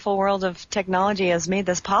the wonderful world of technology has made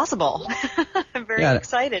this possible. I'm very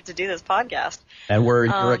excited to do this podcast. And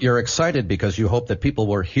you're excited because you hope that people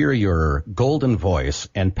will hear your golden voice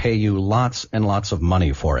and pay you lots and lots of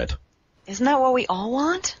money for it. Isn't that what we all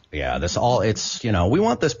want? Yeah, we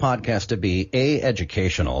want this podcast to be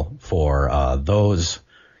educational for those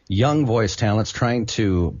young voice talents trying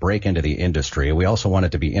to break into the industry. We also want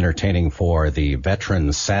it to be entertaining for the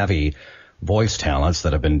veteran savvy voice talents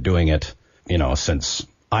that have been doing it since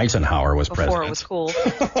Eisenhower was Before president. it was cool.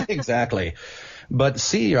 Exactly. But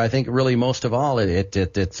C, I think really most of all,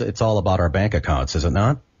 it's all about our bank accounts, is it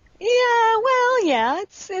not? Yeah, well, yeah,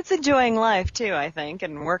 it's enjoying life too, I think,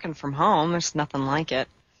 and working from home. There's nothing like it.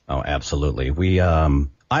 Oh, absolutely.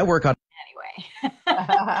 I work on. Anyway.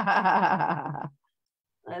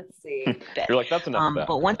 Let's see. You're like, that's enough of that.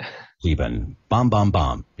 But one Even bomb,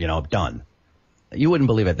 done. You wouldn't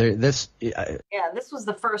believe it. This was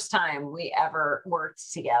the first time we ever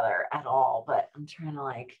worked together at all, but I'm trying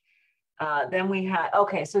to then we had,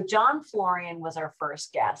 so John Florian was our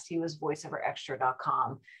first guest. He was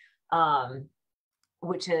voiceoverextra.com,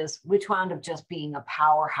 which wound up just being a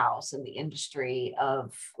powerhouse in the industry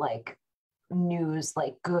of like news,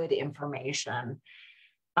 like good information.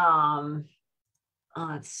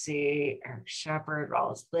 Let's see, Eric Shepard,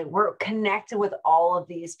 we're connected with all of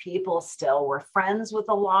these people still. We're friends with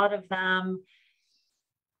a lot of them.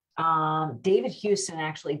 David Houston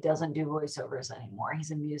actually doesn't do voiceovers anymore.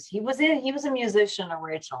 He was a musician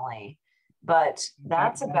originally, but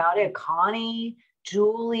that's about it. Connie,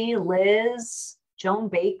 Julie, Liz, Joan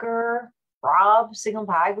Baker, Rob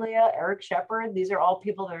Sigapaglia, Eric Shepard. These are all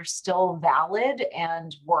people that are still valid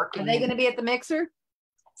and working. Are they going to be at the mixer?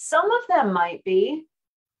 Some of them might be.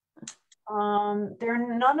 None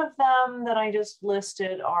of them that I just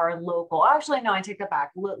listed are local. Actually, no, I take that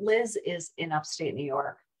back. Liz is in upstate New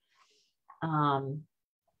York.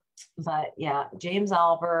 But yeah, James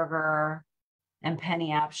Alberger and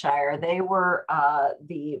Penny Apshire, they were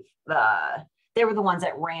they were the ones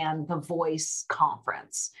that ran the Voice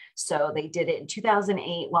conference. So they did it in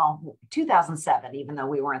 2008, 2007, even though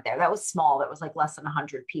we weren't there. That was small. That was like less than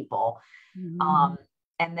 100 people. Mm-hmm.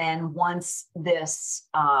 And then once this,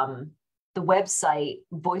 the website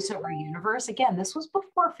VoiceOver Universe, again, this was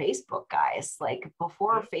before Facebook, guys, like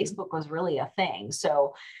before Facebook was really a thing.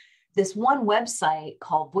 So this one website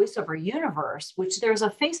called VoiceOver Universe, which there's a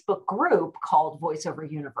Facebook group called VoiceOver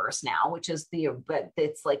Universe now, which is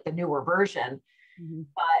it's like the newer version. Mm-hmm.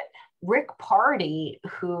 But Rick Party,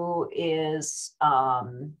 who is,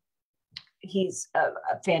 he's a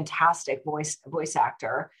fantastic voice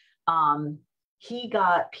actor. He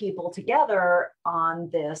got people together on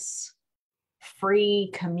this free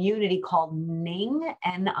community called Ning,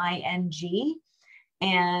 N-I-N-G.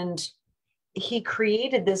 And he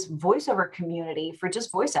created this voiceover community for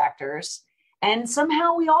just voice actors. And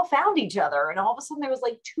somehow we all found each other. And all of a sudden there was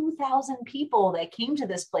like 2,000 people that came to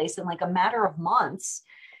this place in like a matter of months.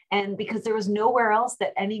 And because there was nowhere else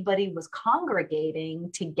that anybody was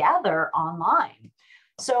congregating together online.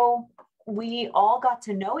 So we all got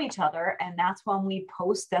to know each other. And that's when we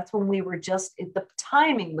were just, the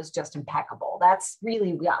timing was just impeccable.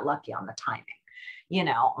 We got lucky on the timing,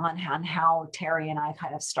 on how Terry and I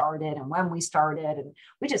kind of started and when we started. And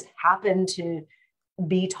we just happened to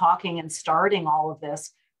be talking and starting all of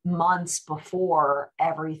this months before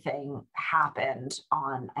everything happened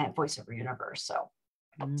at VoiceOver Universe. So,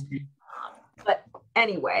 but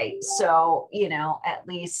anyway, so, at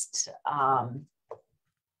least,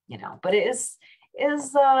 but it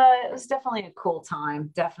was definitely a cool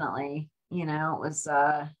time. Definitely, it was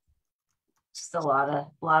just a lot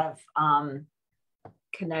of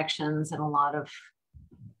connections and a lot of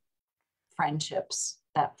friendships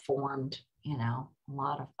that formed, a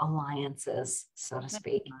lot of alliances, so to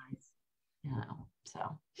speak. Nice.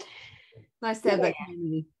 So nice to have that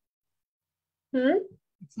community.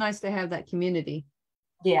 It's nice to have that community.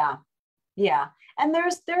 Yeah. And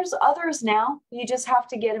there's others now. You just have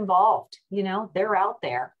to get involved. They're out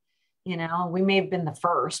there. We may have been the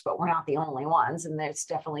first, but we're not the only ones. And it's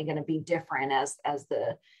definitely going to be different as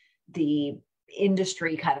the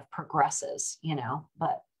industry kind of progresses.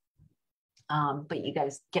 But you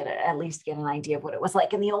guys at least get an idea of what it was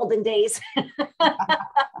like in the olden days.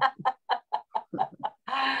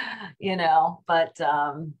 But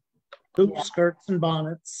hoops, skirts, and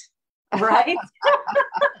bonnets. Right.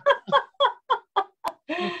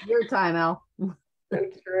 Your time, Al. So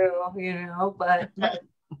true, but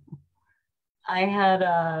I had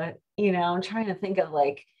I'm trying to think of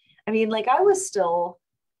I was still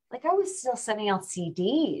sending out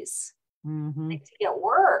CDs to get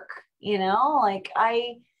work,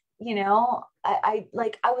 I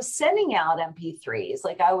was sending out MP3s,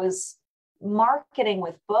 I was marketing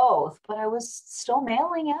with both, but I was still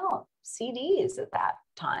mailing out CDs at that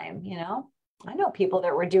time. I know people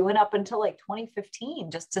that were doing up until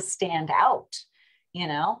 2015 just to stand out,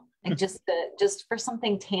 and just for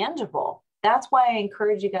something tangible. That's why I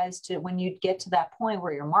encourage you guys to, when you get to that point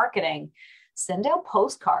where you're marketing, send out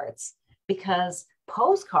postcards, because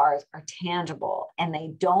postcards are tangible and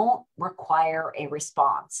they don't require a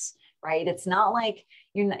response. right? It's not like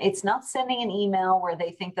it's not sending an email where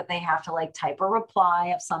they think that they have to like type a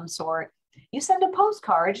reply of some sort. You send a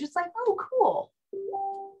postcard, it's just like, oh, cool,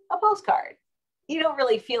 a postcard. You don't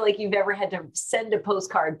really feel like you've ever had to send a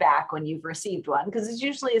postcard back when you've received one, because it's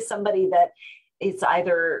usually somebody that it's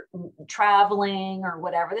either traveling or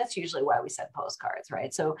whatever. That's usually why we send postcards,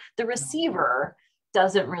 right? So the receiver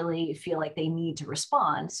doesn't really feel like they need to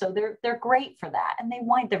respond. So they're great for that. And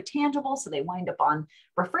they're tangible. So they wind up on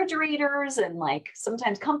refrigerators and like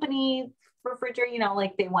sometimes company refrigerator,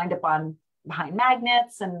 like they wind up on behind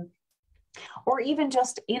magnets or even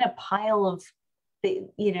just in a pile of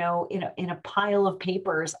in a pile of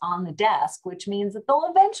papers on the desk, which means that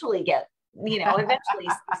they'll eventually get, eventually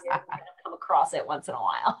come across it once in a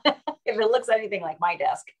while. If it looks anything like my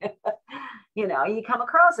desk, you come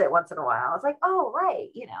across it once in a while. It's like, oh, right.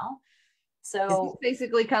 So is this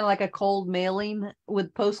basically kind of like a cold mailing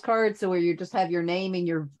with postcards, so where you just have your name and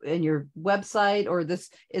your website, or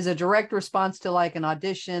this is a direct response to like an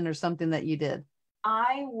audition or something that you did?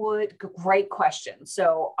 Great question.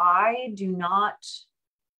 So I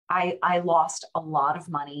lost a lot of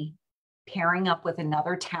money pairing up with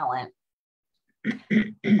another talent,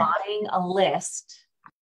 buying a list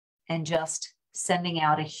and just sending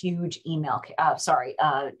out a huge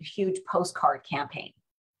huge postcard campaign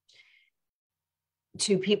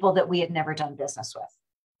to people that we had never done business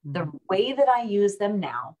with. The way that I use them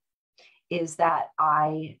now is that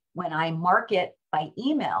when I market by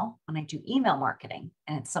email, when I do email marketing,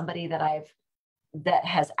 and it's somebody that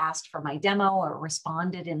has asked for my demo or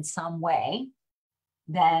responded in some way,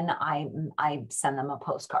 then I send them a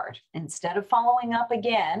postcard instead of following up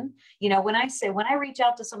again. When I reach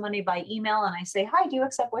out to somebody by email and I say, hi, do you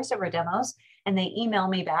accept voiceover demos? And they email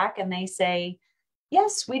me back and they say,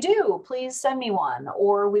 yes, we do. Please send me one.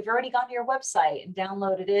 Or we've already gone to your website and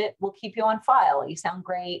downloaded it. We'll keep you on file. You sound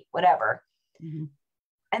great, whatever. Mm-hmm.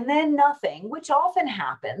 And then nothing, which often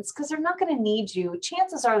happens because they're not going to need you.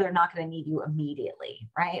 Chances are they're not going to need you immediately,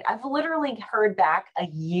 right? I've literally heard back a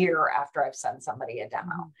year after I've sent somebody a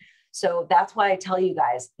demo. Mm-hmm. So that's why I tell you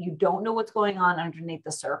guys, you don't know what's going on underneath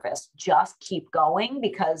the surface. Just keep going,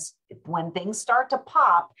 because when things start to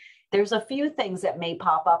pop, there's a few things that may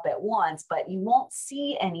pop up at once, but you won't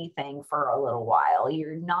see anything for a little while.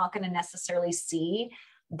 You're not going to necessarily see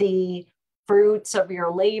the fruits of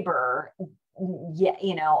your labor. Yeah,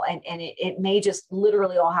 and it may just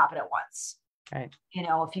literally all happen at once. Right.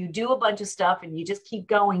 If you do a bunch of stuff and you just keep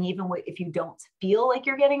going, even if you don't feel like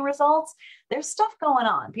you're getting results, there's stuff going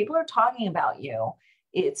on. People are talking about you.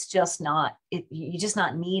 It's just you're just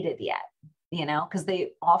not needed yet, because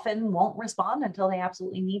they often won't respond until they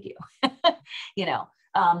absolutely need you,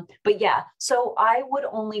 but yeah, so I would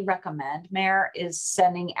only recommend, Mare, is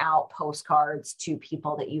sending out postcards to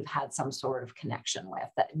people that you've had some sort of connection with,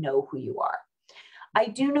 that know who you are. I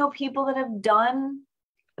do know people that have done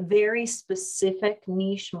very specific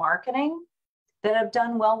niche marketing that have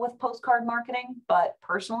done well with postcard marketing, but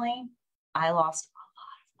personally, I lost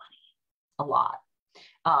a lot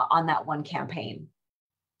on that one campaign.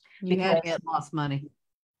 You had me at lost money.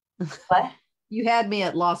 What? You had me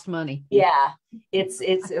at lost money. Yeah, it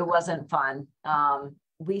wasn't fun.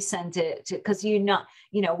 We sent it to, because we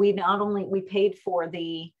paid for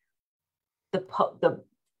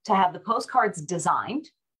to have the postcards designed,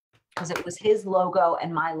 because it was his logo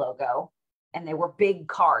and my logo, and they were big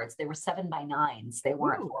cards. They were 7x9s. They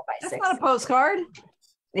weren't 4x6. That's not a postcard.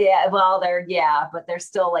 Yeah, well, but they're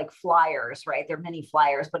still like flyers, right? They're mini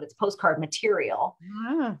flyers, but it's postcard material.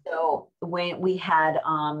 Mm. So when we had,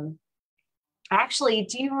 actually,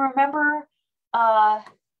 do you remember,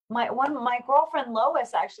 my girlfriend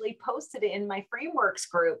Lois actually posted it in my Frameworks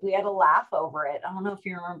group. We had a laugh over it. I don't know if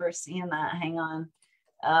you remember seeing that. Hang on.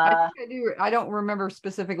 I do. I don't remember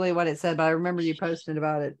specifically what it said, but I remember you posted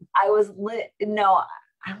about it. I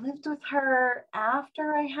lived with her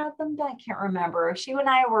after I had them. I can't remember. She and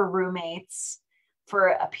I were roommates for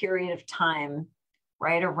a period of time,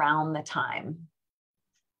 right around the time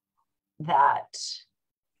that,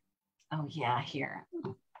 oh yeah, here.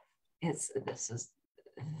 This is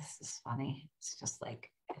funny. It's just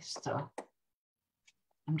like,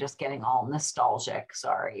 I'm just getting all nostalgic.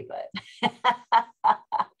 Sorry, but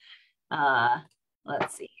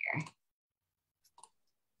let's see here.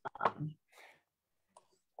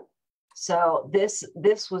 So this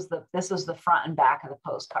was the front and back of the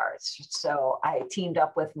postcards. So I teamed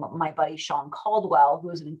up with my buddy Sean Caldwell,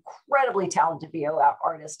 who's an incredibly talented VO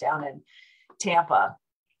artist down in Tampa,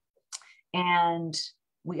 and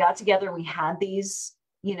we got together. We had these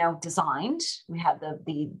designed. We had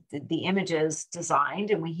the images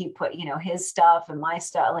designed, and he put, his stuff and my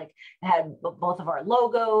stuff, like had both of our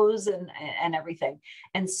logos and everything.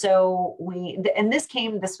 And so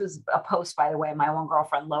this was a post, by the way. My one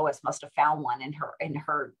girlfriend Lois must have found one in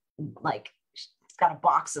her like, she's got a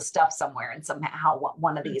box of stuff somewhere, and somehow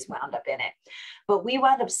one of these wound up in it. But we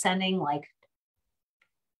wound up sending like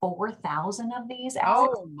 4,000 of these out.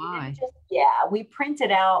 Oh my. Yeah, we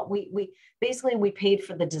printed out, we basically, we paid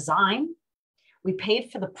for the design, we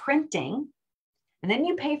paid for the printing, and then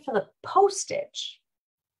you pay for the postage,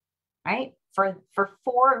 right? For it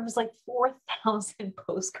was like 4,000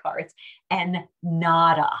 postcards and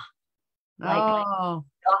nada. Like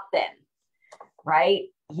nothing. Right?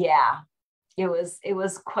 Yeah. It was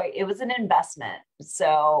an investment.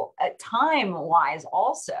 So time wise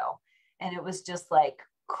also, and it was just like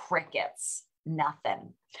crickets,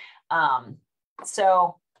 nothing.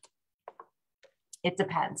 So it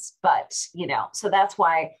depends, but so that's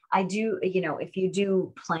why I do, if you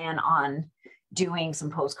do plan on doing some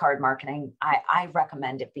postcard marketing, I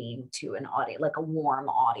recommend it being to an audience, like a warm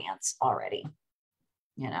audience already,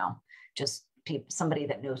 just somebody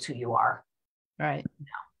that knows who you are. Right.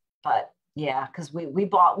 But yeah, because we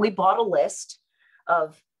bought a list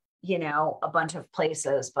of, a bunch of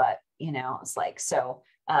places, but it's like, so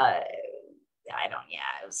it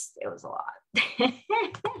was a lot.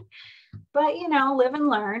 But live and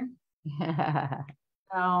learn.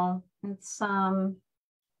 So it's okay.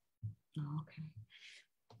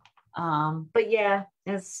 But yeah,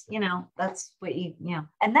 it's that's what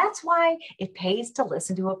and that's why it pays to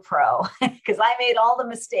listen to a pro, because I made all the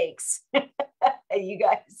mistakes. You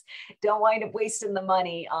guys don't wind up wasting the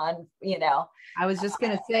money on I was just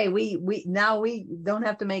gonna say we don't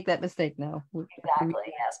have to make that mistake now. Exactly.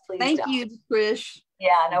 Yes, please. Thank you, Trish.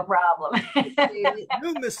 Yeah, no problem.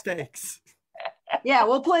 New mistakes. Yeah,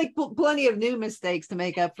 we'll play plenty of new mistakes to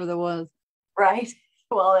make up for the ones. Right.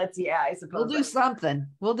 Well, I suppose we'll do something.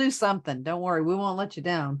 We'll do something. Don't worry, we won't let you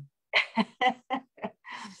down.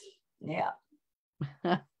 Yeah.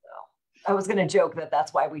 I was going to joke that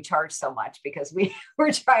that's why we charge so much, because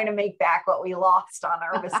we're trying to make back what we lost on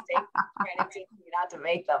our mistakes, trying to teach you not to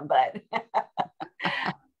make them. But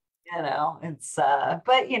it's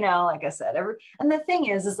but like I said, and the thing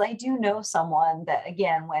is I do know someone that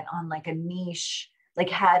again went on like a niche,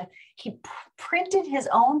 like he printed his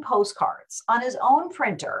own postcards on his own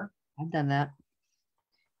printer. I've done that.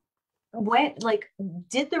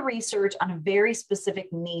 Did the research on a very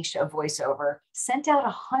specific niche of voiceover, sent out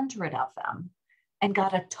 100 of them, and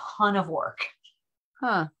got a ton of work.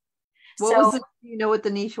 Huh. What was it? You know what the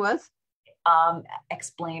niche was?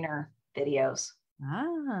 Explainer videos.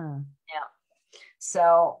 Ah. Yeah.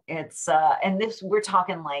 So it's and we're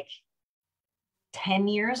talking like 10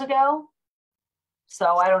 years ago.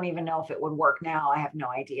 So I don't even know if it would work now. I have no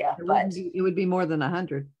idea. It would be more than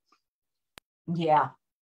 100. Yeah.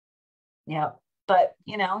 Yeah. But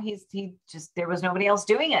he just, there was nobody else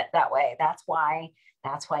doing it that way. That's why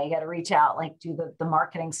you got to reach out, like do the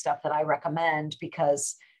marketing stuff that I recommend,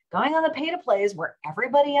 because going on the pay to plays where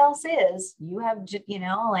everybody else is, you have,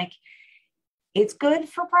 like it's good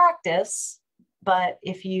for practice, but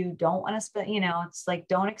if you don't want to spend, it's like,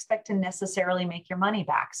 don't expect to necessarily make your money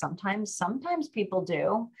back. Sometimes people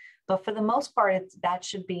do, but for the most part, that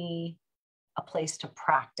should be a place to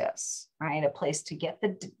practice, right? A place to get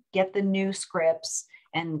the new scripts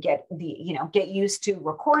and get used to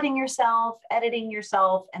recording yourself, editing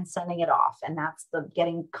yourself, and sending it off. And that's the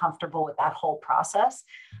getting comfortable with that whole process.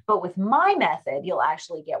 But with my method, you'll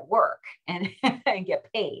actually get work and, and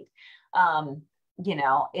get paid.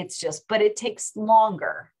 It's just, but it takes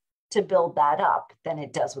longer to build that up than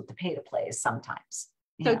it does with the pay to plays sometimes.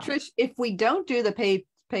 So Trish, if we don't do the pay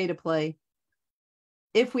to play,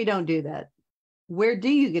 if we don't do that, where do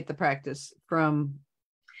you get the practice from?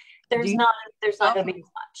 There's not going to be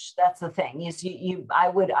much. That's the thing. I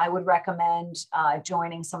would recommend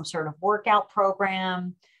joining some sort of workout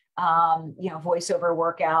program, voiceover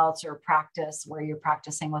workouts or practice where you're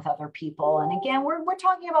practicing with other people. And again, we're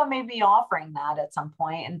talking about maybe offering that at some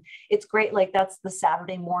point. And it's great. Like that's the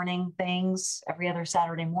Saturday morning things, every other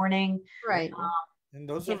Saturday morning. Right. And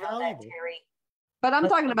those are valuable. But I'm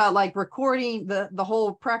talking about like recording, the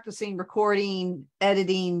whole practicing, recording,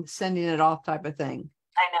 editing, sending it off type of thing.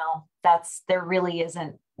 I know there really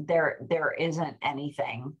isn't, there isn't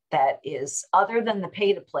anything that is other than the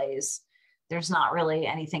pay to plays. There's not really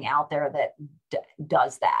anything out there that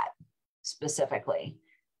does that specifically.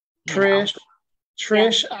 Trish,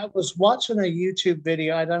 yeah. I was watching a YouTube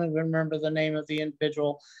video. I don't even remember the name of the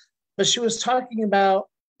individual, but she was talking about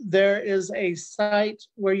there is a site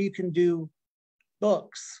where you can do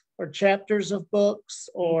books or chapters of books,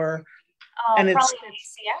 or Oh, and probably an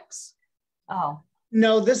CX. Oh,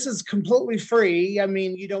 no, this is completely free. I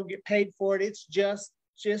mean, you don't get paid for it. It's just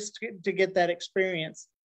to get that experience.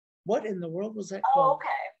 What in the world was that called? okay.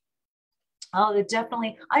 Oh, they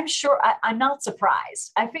definitely. I'm sure. I'm not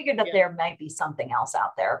surprised. I figured that there might be something else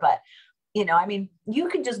out there, but I mean, you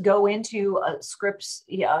could just go into a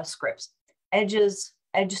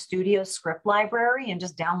Edge Studio script library and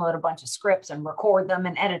just download a bunch of scripts and record them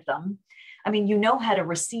and edit them. I mean, you know how to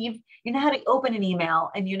receive, you know how to open an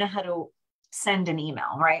email, and you know how to send an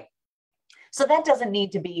email, right? So that doesn't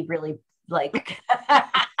need to be really like,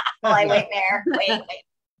 wait there, wait.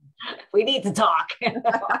 We need to talk.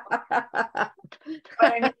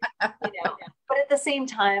 But at the same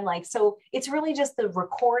time, like, so it's really just the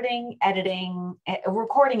recording and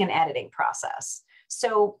editing process.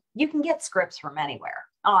 So you can get scripts from anywhere,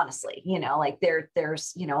 honestly, like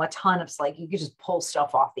there's, a ton of, like, you could just pull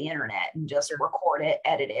stuff off the internet and just record it,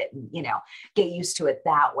 edit it, and, get used to it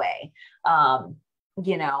that way.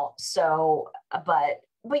 So,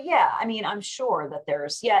 but yeah, I mean, I'm sure that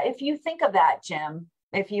if you think of that, Jim,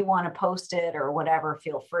 if you want to post it or whatever,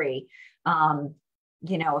 feel free.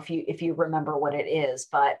 If you remember what it is,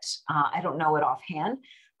 but I don't know it offhand.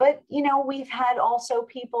 But we've had also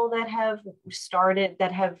people that have started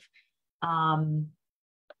that have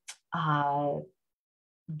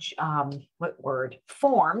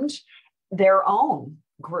formed their own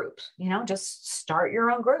groups. Just start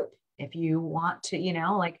your own group if you want to,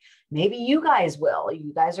 like maybe you guys will.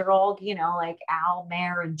 You guys are all, like Al,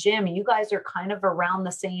 Mare, and Jim. You guys are kind of around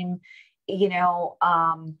the same,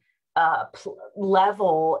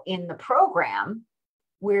 level in the program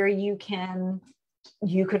where you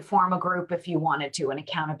could form a group if you wanted to, an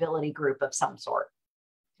accountability group of some sort.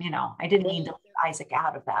 I didn't mean to leave Isaac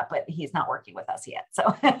out of that, but he's not working with us yet.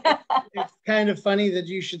 So it's kind of funny that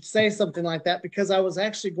you should say something like that, because I was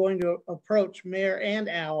actually going to approach Mare and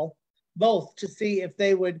Al both to see if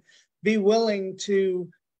they would be willing to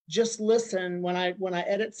just listen when I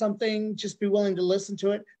edit something, just be willing to listen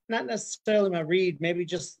to it. Not necessarily my read, maybe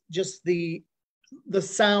just the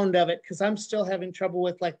sound of it, because I'm still having trouble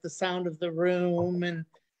with like the sound of the room and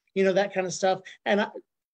that kind of stuff. And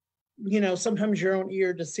sometimes your own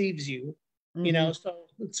ear deceives you. So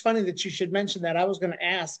it's funny that you should mention that. I was going to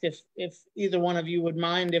ask if either one of you would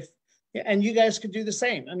mind and you guys could do the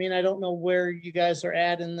same. I mean, I don't know where you guys are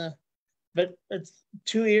at but it's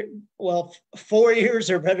 2 years. Well, 4 years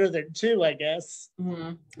are better than 2, I guess.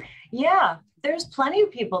 Mm-hmm. Yeah, there's plenty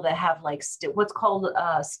of people that have like what's called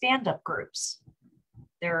stand-up groups.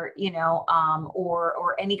 They're,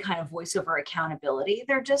 or any kind of voiceover accountability.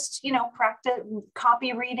 They're just, practice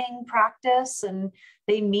copy reading practice, and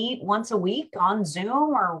they meet once a week on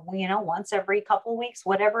Zoom or, once every couple of weeks,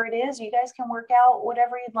 whatever it is. You guys can work out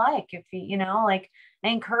whatever you'd like. If you, like, I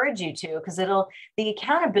encourage you to, because the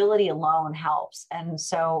accountability alone helps. And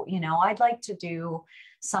so, I'd like to do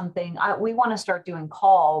something. We want to start doing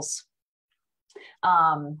calls.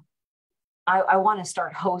 I want to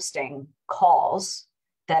start hosting calls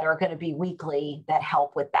that are going to be weekly, that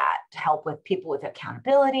help with that, to help with people with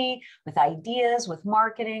accountability, with ideas, with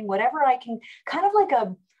marketing, whatever I can, kind of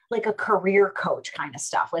like a career coach kind of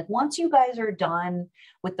stuff. Like once you guys are done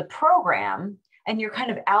with the program and you're kind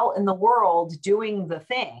of out in the world doing the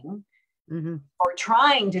thing, or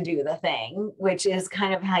trying to do the thing, which is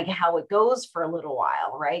kind of like how it goes for a little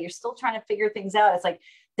while, right? You're still trying to figure things out. It's like,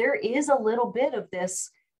 there is a little bit of this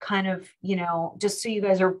kind of, just so you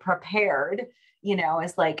guys are prepared,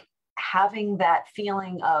 is like having that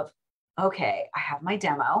feeling of, okay, I have my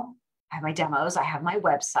demo, I have my demos, I have my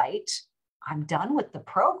website, I'm done with the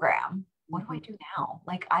program. What do I do now?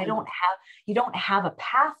 Like, you don't have a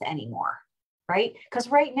path anymore, right? Because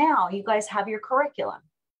right now you guys have your curriculum,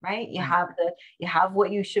 right? You have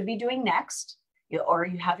what you should be doing next, or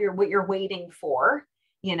you have what you're waiting for,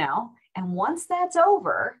 and once that's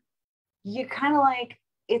over, you kind of like,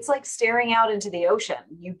 it's like staring out into the ocean.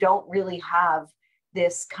 You don't really have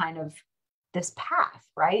this path,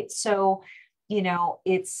 right? So,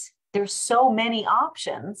 there's so many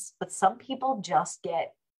options, but some people just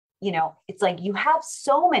get, it's like you have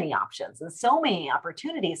so many options and so many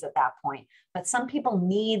opportunities at that point, but some people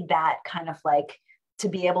need that kind of like to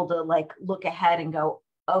be able to like look ahead and go,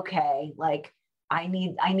 okay, like I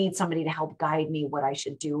need somebody to help guide me what I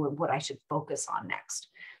should do and what I should focus on next.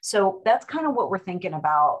 So that's kind of what we're thinking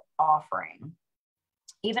about offering.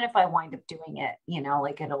 Even if I wind up doing it,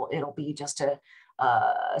 like it'll be just a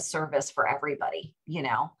service for everybody,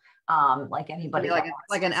 like anybody.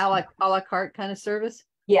 Like an a la carte kind of service.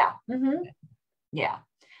 Yeah. Mm-hmm. Yeah.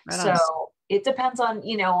 Right. So it depends on,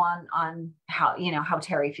 on how, how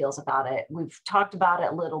Terry feels about it. We've talked about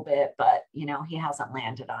it a little bit, but, he hasn't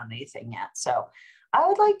landed on anything yet. So I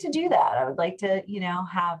would like to do that. I would like to,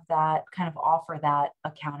 have that kind of offer that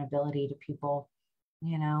accountability to people,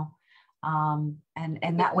 and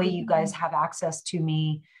that way you guys have access to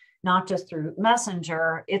me, not just through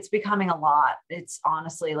Messenger. It's becoming a lot. It's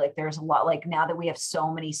honestly like, there's a lot, like now that we have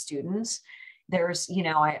so many students, there's,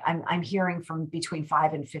 I'm hearing from between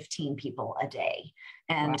 5 and 15 people a day.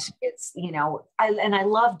 And wow. It's, I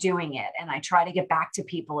love doing it. And I try to get back to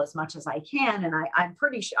people as much as I can. And I'm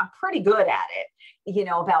pretty good at it,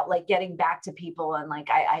 about like getting back to people. And like,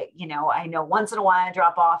 I know once in a while I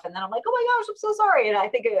drop off and then I'm like, oh my gosh, I'm so sorry. And I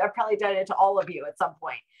think I've probably done it to all of you at some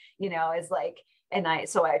point, it's like,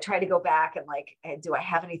 so I try to go back and like, do I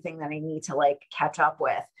have anything that I need to like catch up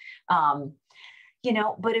with?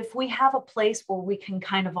 But if we have a place where we can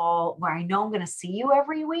kind of where I know I'm going to see you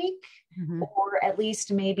every week, mm-hmm. or at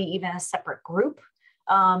least maybe even a separate group,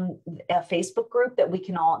 a Facebook group that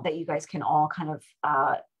you guys can all kind of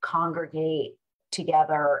congregate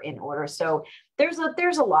together in order. So there's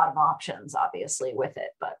a lot of options obviously with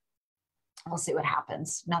it, but we'll see what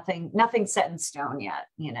happens. Nothing set in stone yet,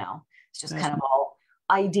 it's just kind of all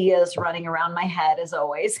ideas running around my head as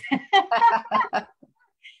always.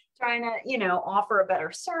 Trying to, offer a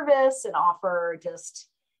better service and offer just,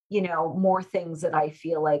 more things that I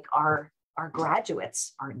feel like our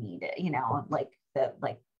graduates are needed, like the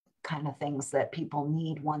kind of things that people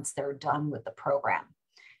need once they're done with the program,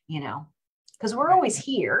 because we're always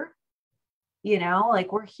here,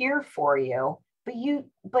 like we're here for you,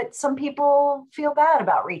 but some people feel bad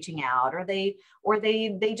about reaching out or they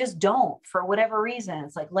just don't for whatever reason.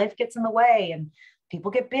 It's like life gets in the way and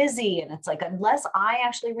people get busy. And it's like, unless I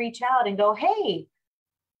actually reach out and go, hey,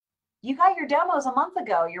 you got your demos a month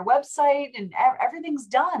ago, your website and everything's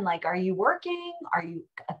done. Like, are you working? Are you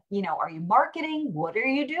marketing? What are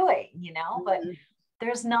you doing? Mm-hmm. But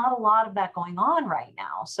there's not a lot of that going on right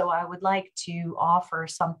now. So I would like to offer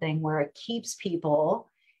something where it keeps people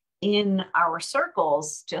in our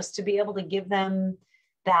circles, just to be able to give them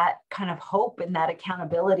that kind of hope and that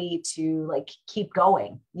accountability to like keep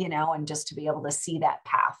going, and just to be able to see that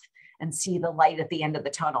path and see the light at the end of the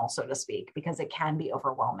tunnel, so to speak, because it can be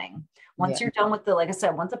overwhelming. Once you're done with like I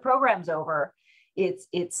said, once the program's over,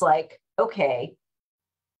 it's like, okay.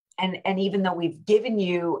 And even though we've given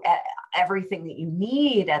you everything that you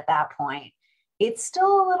need at that point, it's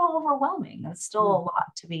still a little overwhelming. It's still a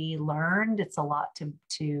lot to be learned. It's a lot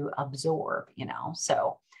to absorb,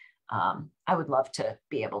 so I would love to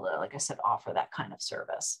be able to, like I said, offer that kind of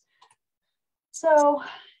service. So,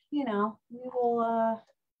 we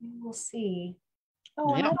will see.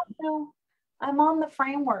 Oh, and I don't know. I'm on the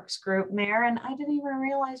frameworks group, Maren. I didn't even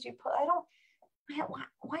realize you put,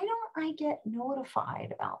 why don't I get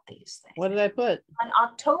notified about these things? What did I put? On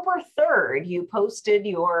October 3rd, you posted,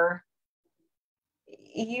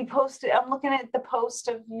 I'm looking at the post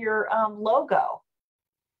of your logo.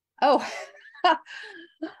 Oh,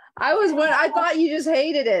 I thought you just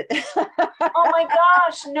hated it. Oh my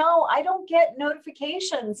gosh, no, I don't get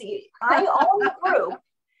notifications. I own the group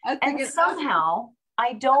and somehow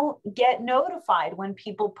I don't get notified when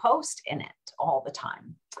people post in it all the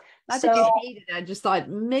time. I think you hated it. I just thought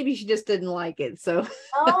maybe she just didn't like it. So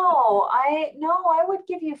no, I would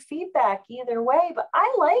give you feedback either way, but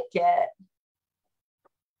I like it.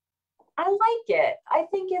 I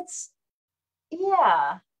think it's,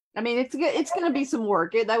 yeah. I mean, it's good. It's going to be some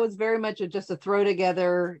work. That was very much just a throw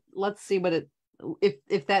together. Let's see what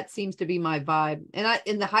if that seems to be my vibe.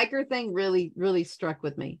 And the hiker thing really, really struck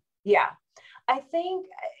with me. Yeah, I think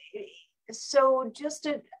so.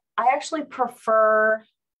 I actually prefer.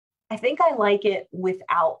 I think I like it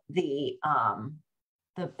without the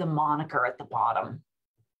moniker at the bottom.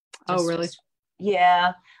 Oh, really?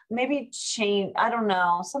 Yeah, maybe change. I don't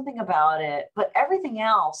know, something about it, but everything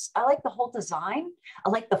else, I like the whole design. I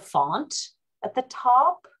like the font at the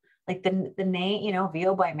top, like the name,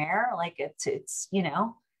 VO by Mare, like it's,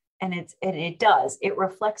 and it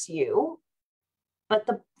reflects you, but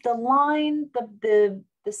the line, the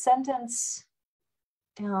sentence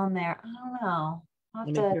down there, I don't know. Let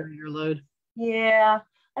me carry your load. Yeah,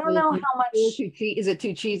 I don't know how much. Is it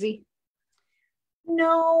too cheesy?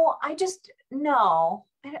 No, I just don't know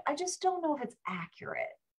if it's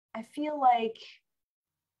accurate. I feel like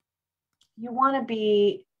you want to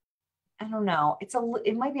be, I don't know.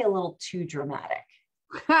 It might be a little too dramatic.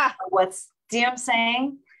 Do you know what I'm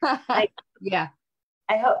saying? Like, yeah.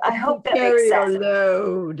 I hope that carry makes sense. Your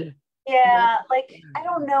load. Yeah, like I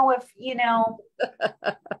don't know if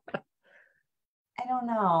I don't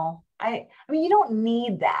know. I mean, you don't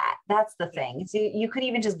need that. That's the thing. So you could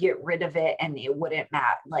even just get rid of it and it wouldn't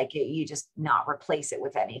matter. Like you just not replace it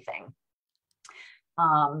with anything.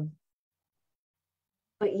 But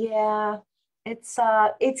yeah, it's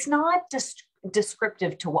not just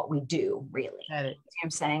descriptive to what we do, really. Got it. You know what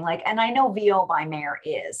I'm saying, like, and I know VO by Mayor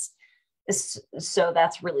is, so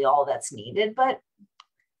that's really all that's needed. But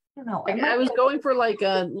I don't know. Like, I was going for like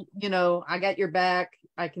a, you know, I got your back.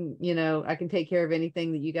 I can, you know, I can take care of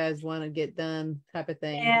anything that you guys want to get done type of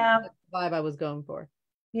thing. Yeah. That's the vibe I was going for.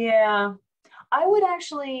 Yeah. I would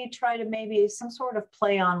actually try to maybe some sort of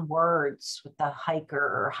play on words with the hiker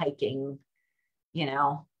or hiking, you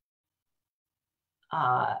know,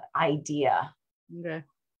 idea. Okay.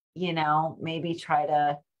 You know, maybe try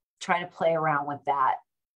to play around with that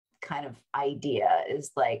kind of idea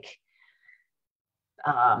is like,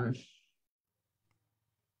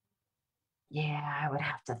 yeah, I would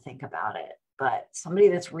have to think about it, but somebody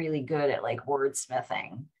that's really good at like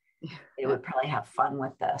wordsmithing, they would probably have fun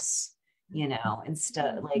with this, you know,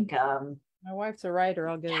 instead like My wife's a writer.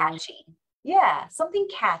 I'll get catchy. Yeah, something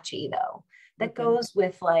catchy though that Okay. goes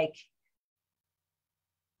with like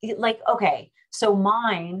okay, so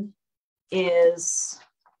mine is,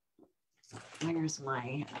 where's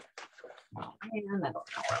my, oh man, I don't know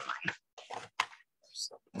where my,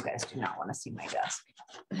 you guys do not want to see my desk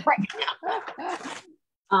right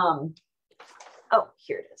now. Oh,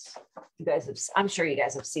 here it is. You guys have, I'm sure you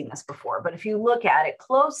guys have seen this before, but if you look at it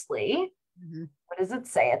closely, Mhm. what does it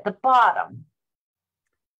say at the bottom?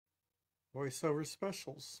 Voiceover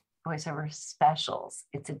specials. Voiceover specials.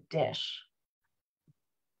 It's a dish.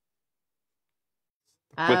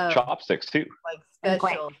 With Oh, chopsticks too. like And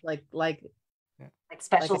quick. special, like Like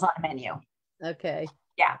specials Like on a menu. okay.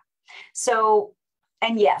 So,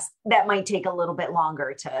 and yes, that might take a little bit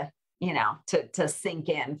longer to, you know, to sink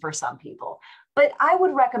in for some people, but I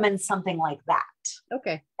would recommend something like that.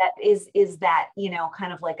 Okay. That is that, you know,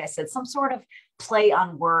 kind of like I said, some sort of play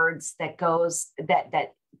on words that goes,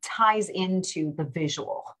 that ties into the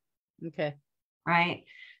visual, Okay. right?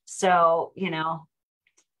 So, you know,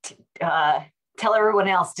 tell everyone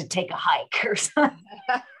else to take a hike or something.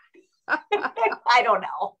 I don't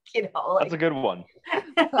know, you know, like, That's a good one.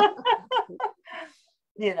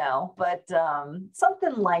 you know, but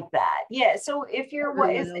something like that. Yeah. So if you're, what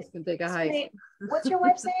Everyone is else it? can take a hike. What's your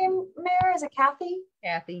wife's name, Mare? Is it Kathy?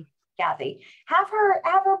 Kathy. Kathy. Have her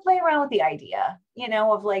play around with the idea, you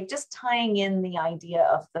know, of like just tying in the idea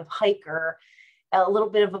of the hiker, a little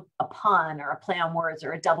bit of a pun or a play on words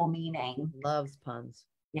or a double meaning. Loves puns.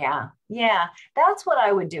 Yeah. Yeah. That's what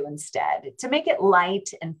I would do instead to make it light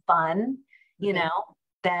and fun, you Okay. know,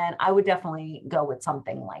 then I would definitely go with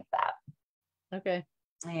something like that. Okay.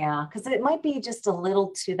 Yeah, because it might be just a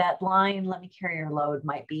little too, that line, let me carry your load,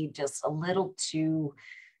 might be just a little too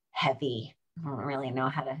heavy. I don't really know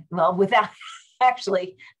how to, well, without,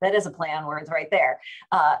 actually, that is a play on words right there.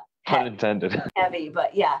 Pun intended. Heavy,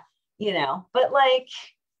 but yeah, you know, but like,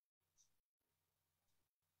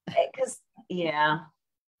 because, yeah.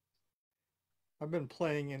 I've been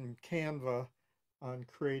playing in Canva on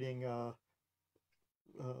creating a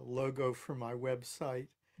logo for my website.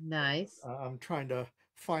 Nice. I'm trying to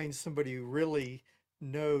find somebody who really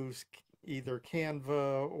knows either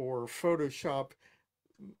Canva or Photoshop.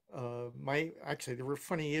 Actually, there were a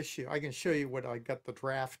funny issue. I can show you what I got the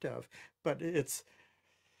draft of, but it's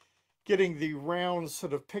getting the round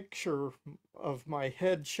sort of picture of my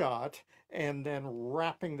headshot and then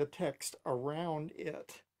wrapping the text around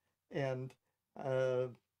it. And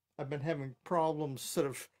I've been having problems sort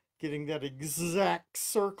of getting that exact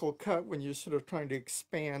circle cut when you're sort of trying to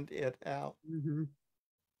expand it out. Mm-hmm.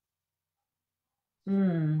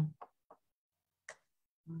 Hmm.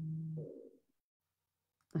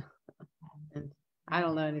 And I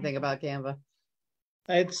don't know anything about Canva.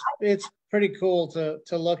 It's pretty cool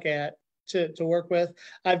to look at, to work with.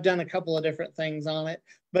 I've done a couple of different things on it,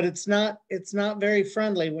 but it's not very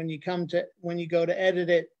friendly when you go to edit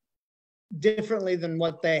it differently than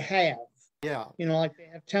what they have. Yeah. You know, like they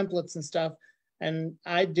have templates and stuff. And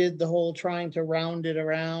I did the whole trying to round it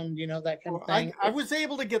around, you know, that kind of thing. I was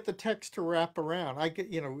able to get the text to wrap around. I get,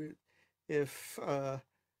 you know, if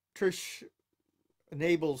Trish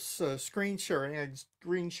enables screen sharing, I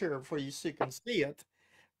screen share for you so you can see it,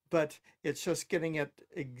 but it's just getting it,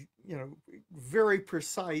 you know, very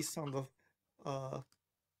precise on the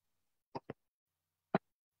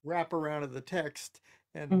wrap around of the text,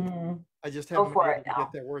 and Mhm. I just Go haven't for been it able to now.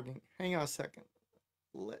 get that working. Hang on a second.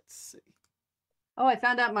 Let's see. Oh, I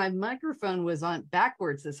found out my microphone was on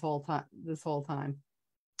backwards this whole time.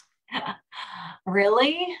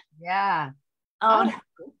 Really? Yeah. Oh,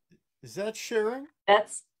 Oh. Is that sharing?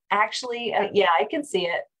 that's Actually, yeah, I can see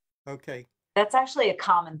it. Okay. That's actually a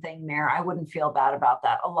common thing there. I wouldn't feel bad about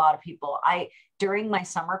that. A lot of people, during my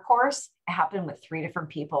summer course, it happened with 3 different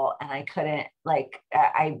people, and I couldn't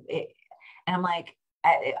and I'm like,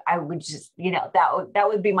 I would just, that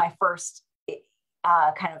would be my first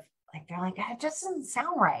kind of like, they're like, it just doesn't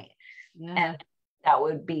sound right. Yeah. And that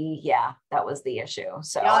would be, yeah, that was the issue.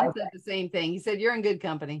 So Jan said the same thing. He said, you're in good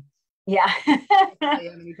company. yeah.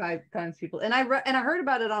 5 times people. And I heard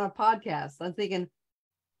about it on a podcast. I'm thinking,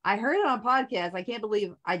 I heard it on a podcast. I can't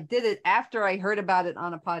believe I did it after I heard about it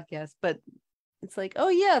on a podcast, but it's like, oh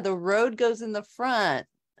yeah, the road goes in the front.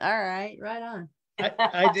 All right, right on.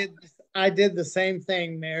 I did the same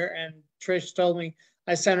thing, Mayor, and Trish told me,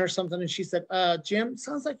 I sent her something and she said, Jim,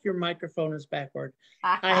 sounds like your microphone is backward.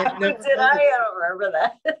 I had never I don't remember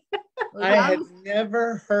that. I had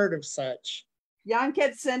never heard of such. Jan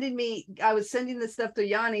kept sending me, I was sending this stuff to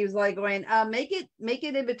Jan. He was like going, make it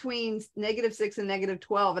in between -6 and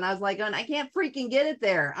 -12. And I was like, I can't freaking get it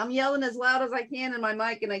there. I'm yelling as loud as I can in my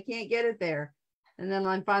mic and I can't get it there. And then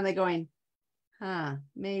I'm finally going,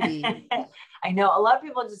 maybe. I know a lot of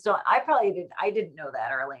people just don't. I didn't know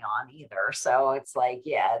that early on either. So it's like,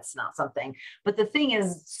 yeah, it's not something. But the thing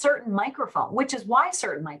is, certain microphone, which is why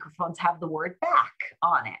certain microphones have the word back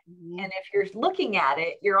on it. Mm-hmm. And if you're looking at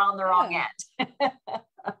it, you're on the wrong end.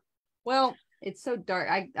 Well, it's so dark.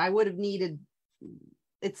 I would have needed,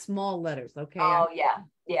 it's small letters. Okay. Oh yeah.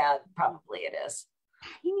 Yeah, probably it is.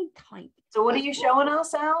 Tiny type. So what are you showing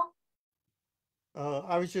us, Al?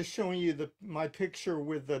 I was just showing you my picture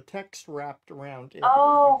with the text wrapped around it.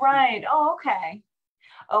 Oh, right. Oh, okay.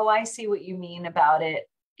 Oh, I see what you mean about it.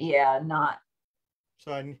 Yeah, not.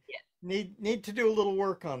 So I need to do a little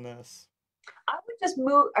work on this. I would just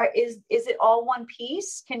move. Is it all one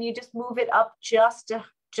piece? Can you just move it up just a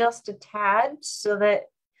tad so that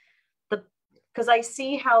because I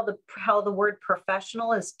see how the word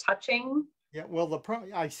professional is touching. Yeah, well,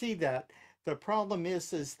 I see that. The problem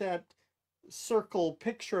is that circle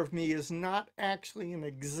picture of me is not actually an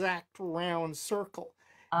exact round circle.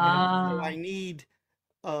 So I need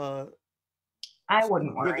I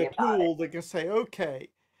wouldn't worry with a tool that can say, okay,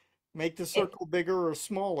 make the circle bigger or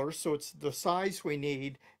smaller so it's the size we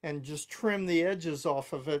need, and just trim the edges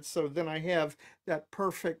off of it, so then I have that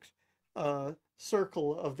perfect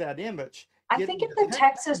circle of that image. I think if the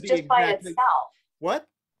text is just by itself. What?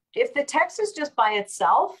 If the text is just by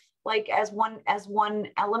itself, like as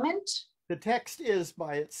one element. The text is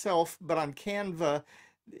by itself, but on Canva,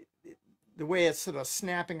 the way it's sort of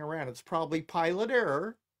snapping around, it's probably pilot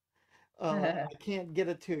error. I can't get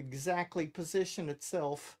it to exactly position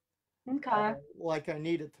itself like I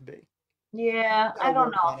need it to be. Yeah, I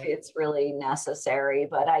don't know if it's really necessary,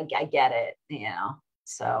 but I get it,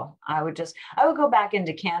 So I would go back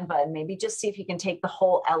into Canva and maybe just see if you can take the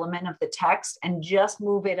whole element of the text and just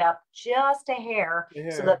move it up just a hair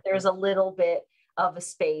so that there's a little bit of a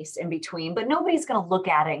space in between, but nobody's going to look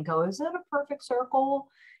at it and go, is that a perfect circle?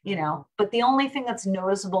 But the only thing that's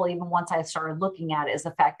noticeable, even once I started looking at it, is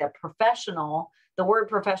the fact that the word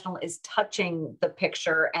professional is touching the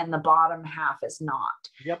picture and the bottom half is not.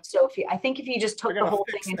 Yep. So I think if you just took the whole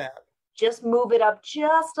thing and just move it up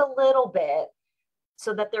just a little bit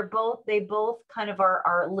so that they both kind of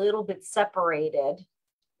are a little bit separated,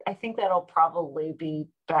 I think that'll probably be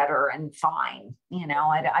better and fine.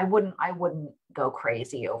 I wouldn't go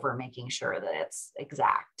crazy over making sure that it's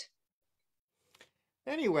exact.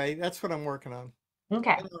 Anyway, that's what I'm working on.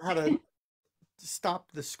 Okay. I don't know how to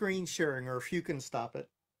stop the screen sharing, or if you can stop it.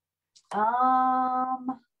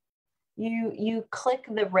 You click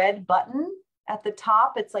the red button at the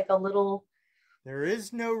top. It's like a little. There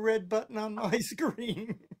is no red button on my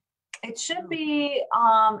screen. It should be,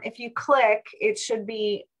 if you click, it should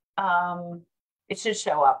be, it should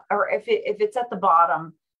show up. Or if it's at the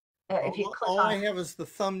bottom, if you click all on I have is the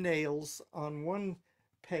thumbnails on one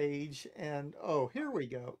page, and here we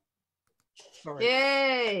go. Sorry.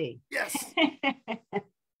 Yay! Yes.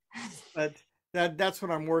 But that's what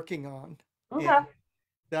I'm working on. Okay. And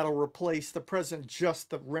that'll replace the present, just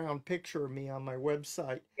the round picture of me on my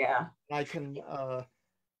website. Yeah. I can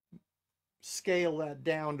scale that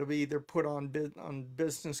down to be either put on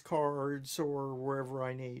business cards or wherever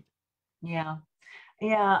I need. Yeah.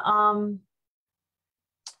 Yeah.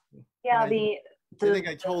 Yeah. I think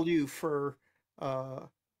I told you for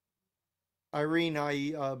Irene,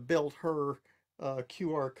 I built her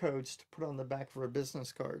QR codes to put on the back of her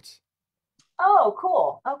business cards. Oh,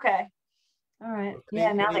 cool. Okay. All right.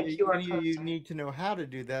 Yeah. Now that QR codes. You need to know how to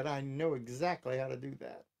do that. I know exactly how to do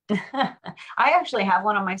that. I actually have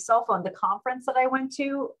one on my cell phone. The conference that I went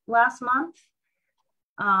to last month.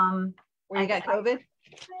 Where you got COVID?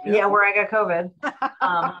 Yeah, where I got COVID.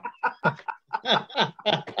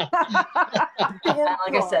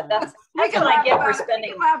 Like I said, that's what I get for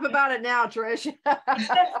spending. Laugh about it now, Trish. I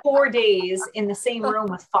spent 4 days in the same room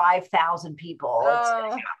with 5,000 people. It's gonna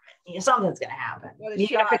happen. Something's gonna happen. You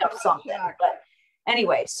gotta pick up something. But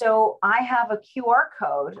anyway, so I have a QR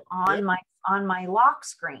code on my lock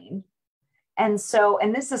screen. And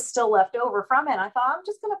this is still left over from it. I thought I'm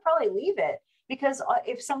just gonna probably leave it, because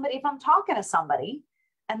if I'm talking to somebody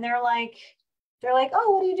and they're like,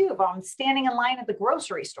 oh, what do you do? If I'm standing in line at the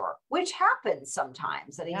grocery store, which happens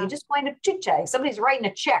sometimes, that you just wind up chit-chatting. Somebody's writing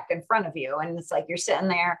a check in front of you, and it's like you're sitting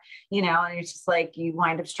there, and it's just like you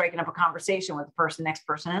wind up striking up a conversation with the next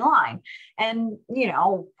person in line, and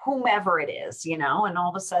whomever it is, and all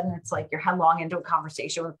of a sudden it's like you're headlong into a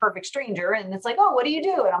conversation with a perfect stranger, and it's like, oh, what do you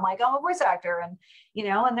do? And I'm like, I'm a voice actor, and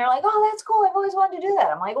and they're like, oh, that's cool. I've always wanted to do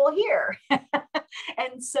that. I'm like, well, here,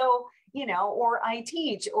 and so. Or I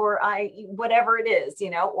teach, or whatever it is,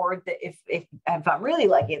 or if I'm really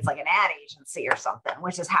lucky, it's like an ad agency or something,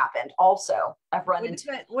 which has happened. Also, I've run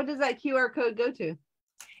into. What does that QR code go to?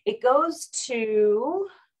 It goes to,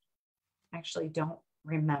 actually don't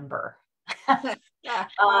remember.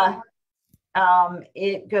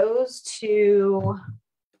 It goes to,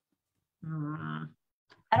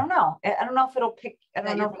 I don't know. I don't know if it'll pick, I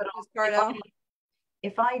don't know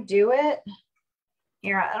if I do it.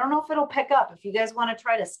 Here, I don't know if it'll pick up. If you guys want to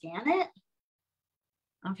try to scan it,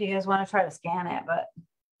 but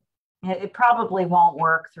it probably won't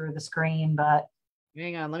work through the screen, but.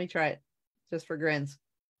 Hang on, let me try it just for grins.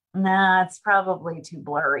 Nah, it's probably too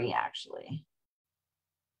blurry, actually.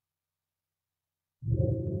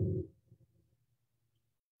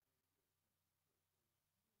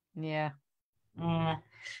 Yeah.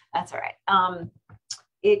 That's all right.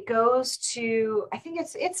 It goes to, I think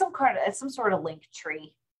it's some sort of link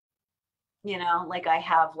tree, like I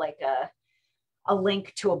have like a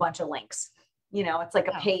link to a bunch of links, it's like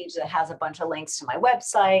a page that has a bunch of links to my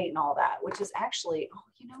website and all that, which is actually,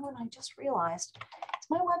 what I just realized, is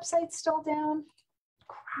my website still down?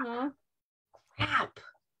 Crap.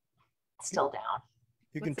 It's still down.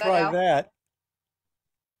 You can try that.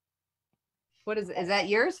 What is it? Is that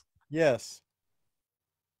yours? Yes.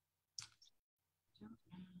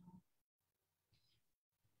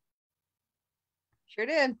 Sure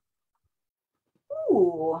did.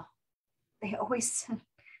 Ooh, they always,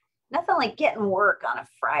 nothing like getting work on a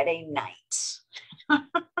Friday night.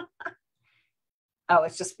 Oh,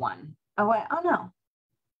 it's just one. Oh, no.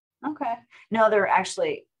 Okay. No, they're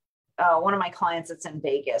actually, one of my clients that's in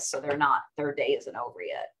Vegas, so their day isn't over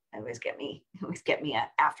yet. They always get me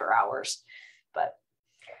at after hours, but,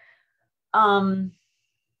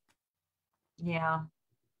 yeah.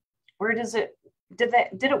 Where does it, did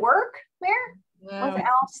it work there? No. With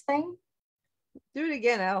Al's thing? Do it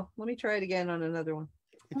again, Al. Let me try it again on another one.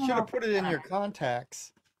 You should have put it in your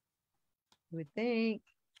contacts. I would think.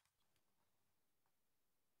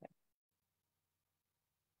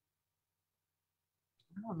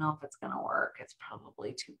 I don't know if it's going to work. It's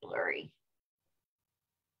probably too blurry.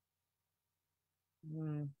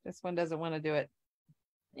 This one doesn't want to do it.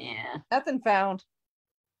 Yeah. Nothing found.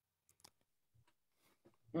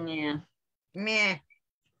 Yeah. Meh.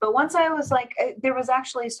 But once I was like, there was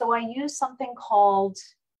actually, so I used something called,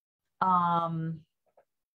 like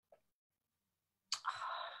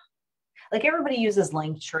everybody uses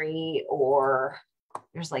Linktree, or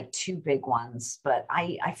there's like 2 big ones, but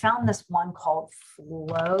I found this one called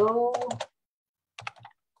Flow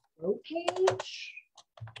Page.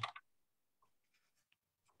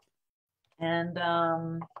 And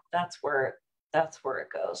that's where it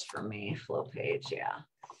goes for me, Flow Page, yeah.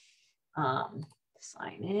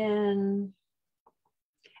 Sign in,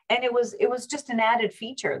 and it was just an added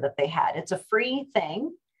feature that they had. It's a free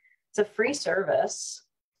thing, it's a free service.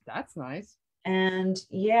 That's nice. And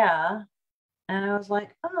yeah, and I was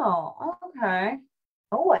like, oh, okay.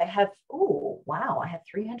 Oh, wow, I had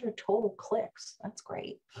 300 total clicks. That's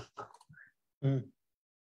great. That's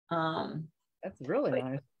really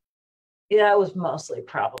nice. Yeah, it was mostly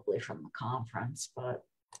probably from the conference, but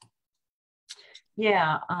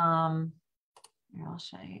yeah. Here, I'll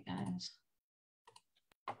show you guys.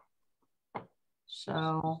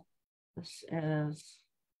 So this is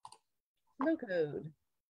Flowcode.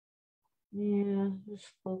 Yeah, this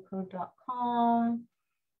is flowcode.com.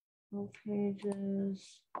 Flow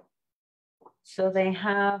pages. So they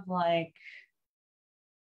have like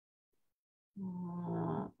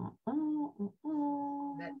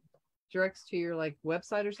that directs to your like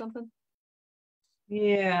website or something?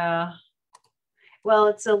 Yeah. Well,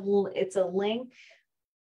 it's a link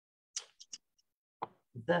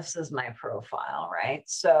this is my profile, right?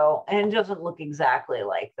 So, and it doesn't look exactly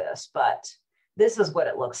like this, but this is what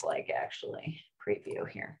it looks like actually. Preview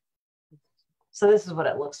here. So this is what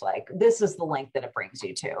it looks like. This is the link that it brings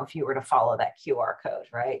you to if you were to follow that QR code,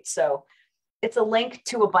 right? So it's a link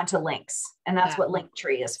to a bunch of links, and that's what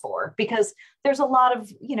Linktree is for, because there's a lot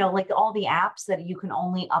of, you know, like all the apps that you can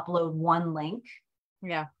only upload one link.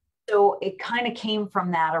 Yeah. So it kind of came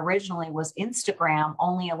from that originally. Was Instagram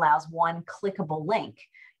only allows one clickable link.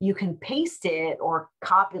 You can paste it or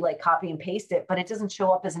copy and paste it, but it doesn't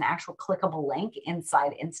show up as an actual clickable link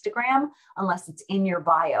inside Instagram unless it's in your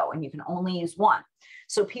bio, and you can only use one.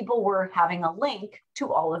 So people were having a link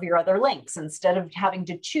to all of your other links instead of having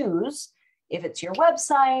to choose. If it's your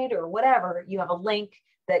website or whatever, you have a link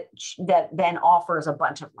that then offers a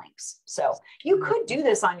bunch of links. So you could do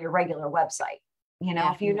this on your regular website. You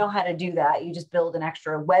know, if you know how to do that, you just build an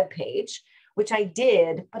extra web page, which I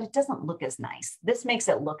did, but it doesn't look as nice. This makes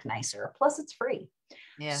it look nicer. Plus it's free.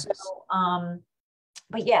 Yeah. So,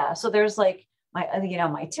 but yeah, so there's like my, you know,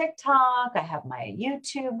 my TikTok, I have my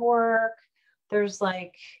YouTube work. There's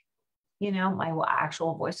like, you know, my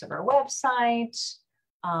actual voiceover website.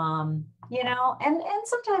 You know, and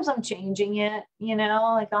sometimes I'm changing it, you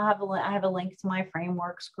know, like I have a link to my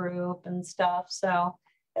frameworks group and stuff. So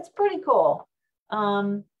it's pretty cool.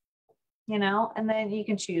 You know, and then you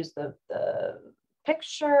can choose the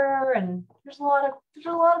picture, and there's a lot of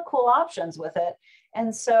cool options with it.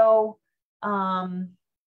 And so, where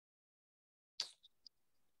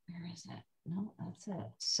is it? No, that's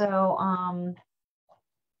it. So, I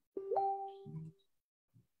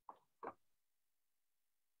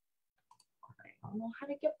don't know how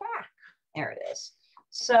to get back. There it is.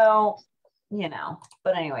 So, you know,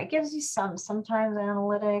 but anyway, it gives you sometimes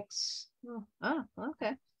analytics. Oh,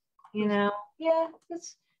 okay. You know, yeah,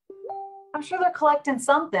 I'm sure they're collecting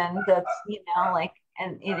something that's, you know, like,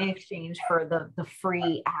 and in exchange for the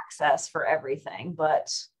free access for everything.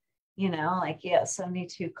 But, you know, like, yeah,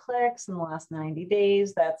 72 clicks in the last 90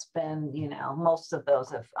 days. That's been, you know, most of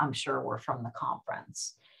those I'm sure were from the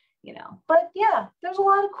conference. You know, but yeah, there's a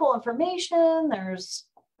lot of cool information. There's,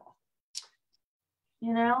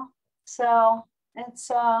 you know, so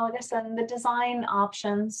it's like I said, the design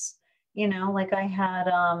options, you know, like I had,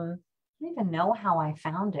 I don't even know how I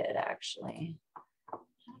found it actually. How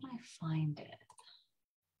did I find it?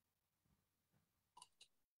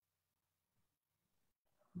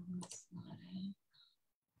 That's not it.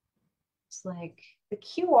 It's like the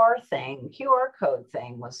QR code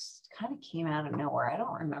thing was kind of came out of nowhere. I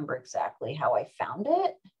don't remember exactly how I found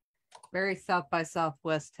it. Very South by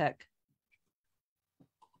Southwest tech.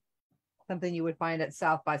 Something you would find at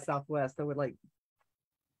South by Southwest that would like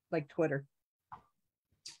Twitter.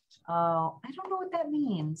 Oh, I don't know what that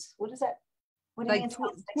means. What is that? What do you Like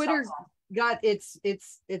mean? Twitter got its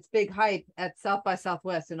big hype at South by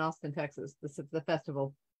Southwest in Austin, Texas. The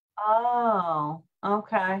festival. Oh,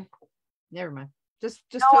 okay. Never mind. Just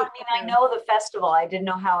no, I mean, I know the festival. I didn't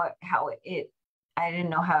know how it I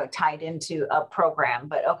didn't know how it tied into a program,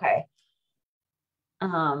 but okay.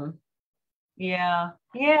 Yeah.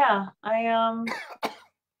 I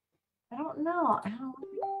don't know.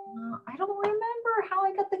 I don't remember how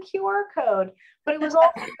I got the QR code, but it was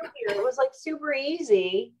all here. It was like super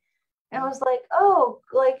easy. It was like, oh,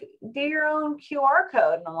 like do your own QR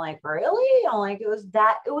code. And I'm like, really? I'm like, it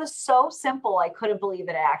was so simple. I couldn't believe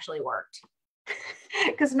it actually worked.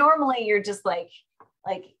 Because normally you're just like,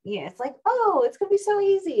 yeah, it's like, oh, it's gonna be so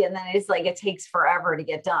easy. And then it's like, it takes forever to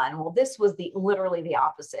get done. Well, this was literally the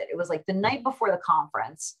opposite. It was like the night before the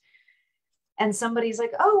conference. And somebody's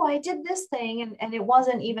like, oh, I did this thing. And it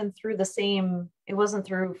wasn't even through it wasn't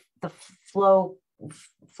through the flow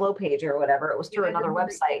page or whatever. It was through another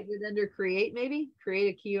website. Is it under create, maybe?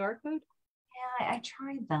 Create a QR code? Yeah, I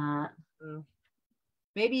tried that. Oh.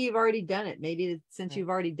 Maybe you've already done it. Maybe since you've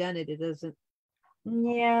already done it, it doesn't.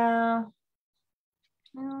 Yeah.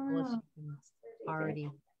 Already.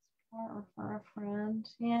 For a friend.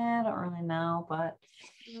 Yeah, I don't really know, but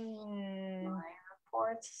my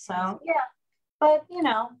reports. So yeah. But you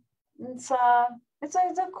know, it's a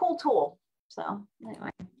cool tool. So anyway.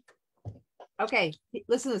 Okay,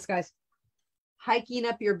 listen to this, guys. Hiking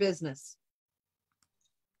up your business.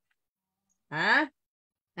 Huh?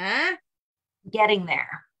 Getting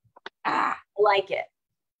there. Like it.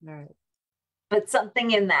 All right. But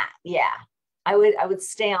something in that, yeah. I would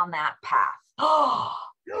stay on that path.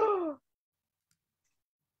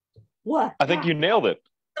 What? I think you nailed it.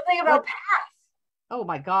 Something about path. Oh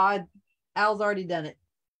my God. Al's already done it.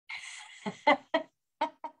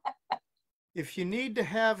 If you need to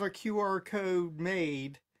have a QR code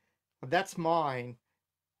made, that's mine.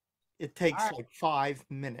 It takes Alright. like 5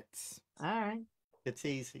 minutes. All right. It's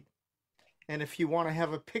easy. And if you want to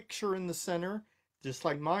have a picture in the center, just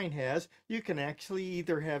like mine has, you can actually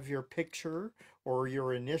either have your picture or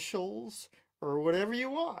your initials or whatever you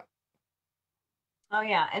want. Oh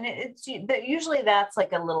yeah, and usually that's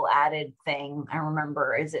like a little added thing. I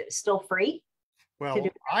remember. Is it still free? Well,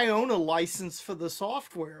 I own a license for the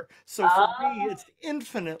software, so for me, it's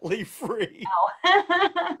infinitely free.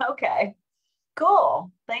 Oh, okay,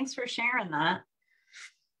 cool. Thanks for sharing that.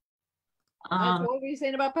 What were you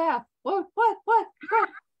saying about path? What?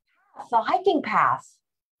 The hiking path.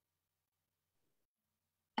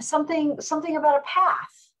 Something about a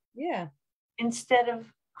path Yeah. instead of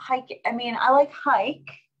hiking. I mean, I like hike,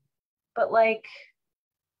 but like,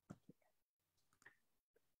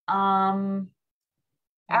 Al,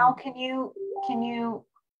 can you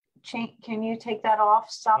change? Can you take that off?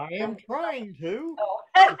 Stop. I am trying to, Oh.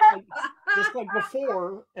 just like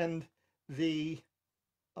before, and the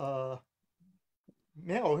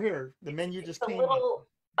no, here the menu just It's a came little. up.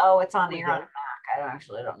 Oh, it's on There we here on go. the Mac.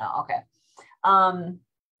 I don't know. Okay.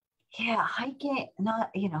 Yeah, hiking. Not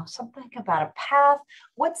something about a path.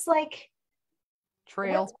 What's like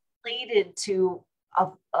Trail. what's related to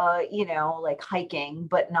like hiking,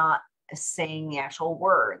 but not saying the actual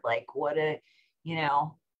word. Like what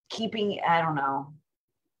keeping. I don't know.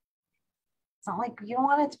 It's not like you don't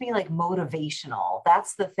want it to be like motivational.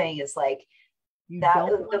 That's the thing. Is like You that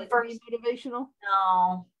don't want the it to first be motivational?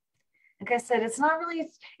 no. Like I said, it's not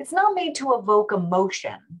made to evoke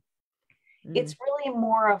emotion. It's really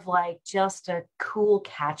more of like just a cool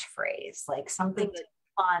catchphrase, like something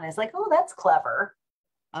fun is like, oh, that's clever.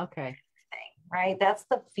 Okay. Right? That's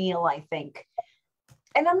the feel, I think.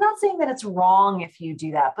 And I'm not saying that it's wrong if you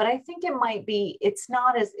do that, but I think it might be, that's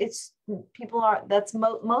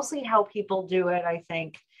mostly how people do it, I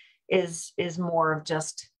think, is more of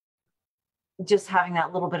just having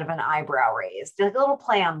that little bit of an eyebrow raised, like a little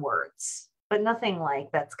play on words, but nothing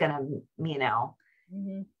like that's going to,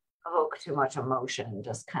 evoke too much emotion.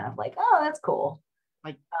 Just kind of like, oh, that's cool.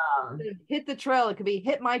 Like hit the trail. It could be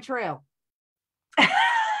hit my trail.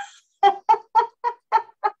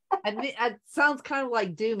 It sounds kind of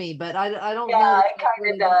like doomy, but I don't know. Yeah, it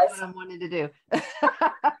kind of does. What I'm wanting to do.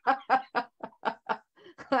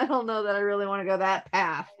 I don't know that I really want to go that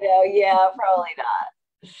path. No, yeah, probably not.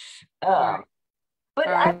 Right. But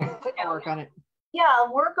I work on it. Yeah,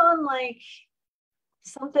 work on like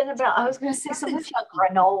something about. I was going to say something about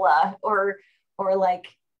granola or like,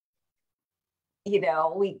 you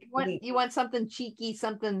want something cheeky,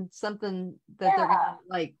 something that they're gonna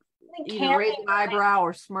like either raise an eyebrow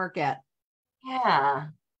or smirk at. Yeah.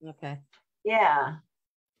 Okay. Yeah.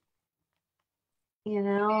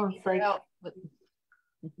 It's like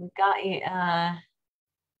got you.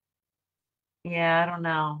 Yeah, I don't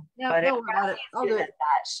know. Yeah, but don't worry about it. I'll do it.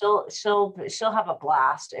 She'll have a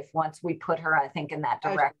blast if once we put her, I think, in that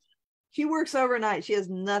direction. She works overnight. She has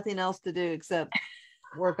nothing else to do except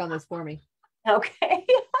work on this for me. Okay.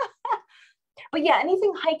 But yeah,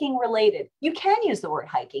 anything hiking related, you can use the word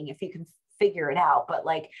hiking if you can figure it out. But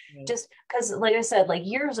like, just because, like I said, like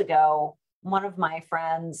years ago, one of my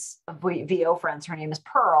friends, VO friends, her name is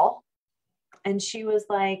Pearl, and she was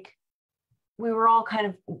like, we were all kind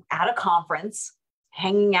of at a conference,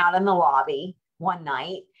 hanging out in the lobby one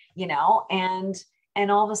night, and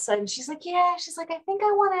all of a sudden she's like, I think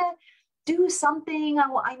I want to do something.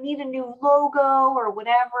 I need a new logo or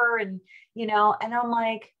whatever. And, and I'm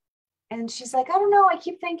like, and she's like, I don't know. I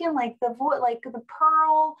keep thinking like the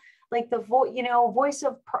pearl, like the voice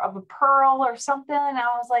of a pearl or something. And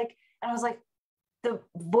I was like, the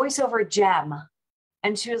voiceover gem.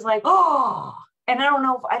 And she was like, oh, and I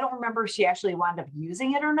don't remember if she actually wound up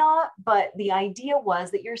using it or not, but the idea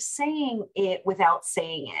was that you're saying it without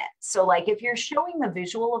saying it. So like if you're showing the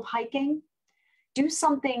visual of hiking, do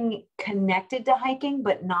something connected to hiking,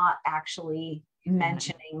 but not actually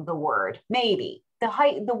mentioning the word. Maybe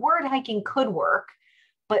the word hiking could work,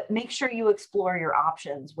 but make sure you explore your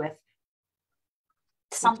options with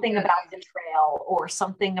something about the trail or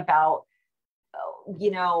something about,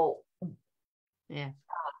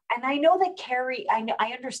 and I know that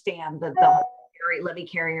I understand that let me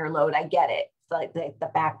carry your load. I get it. It's like the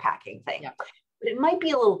backpacking thing, but it might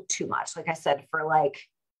be a little too much. Like I said, for like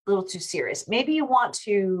a little too serious. Maybe you want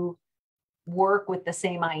to work with the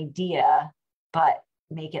same idea, but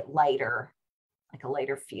make it lighter, like a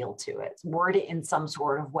lighter feel to it. Word it in some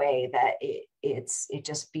sort of way that it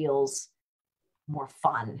just feels more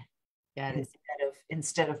fun. Yeah.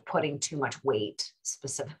 Instead of putting too much weight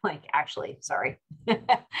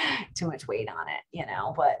too much weight on it,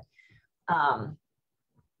 but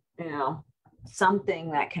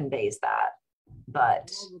something that conveys that, but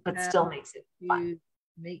still makes it fun.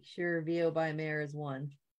 Make sure VO by Mayor is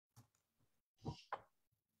 1.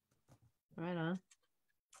 Right on.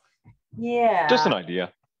 Yeah. Just an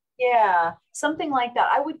idea. Yeah, something like that.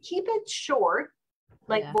 I would keep it short,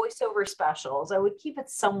 like Yeah. voiceover specials. I would keep it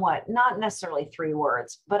somewhat, not necessarily 3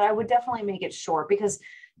 words, but I would definitely make it short, because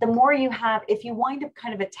the more you have, if you wind up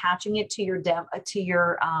kind of attaching it to your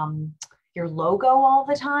your logo all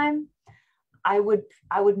the time, I would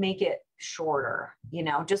make it shorter,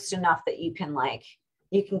 just enough that you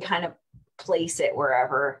can kind of place it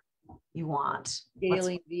wherever you want.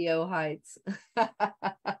 Scaling VO heights.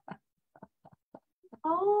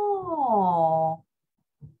 Oh,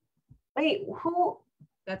 wait, who?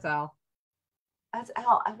 That's Al. That's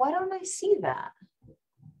Al. Why don't I see that?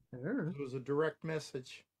 It was a direct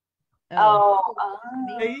message. Oh,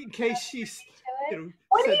 In case she's,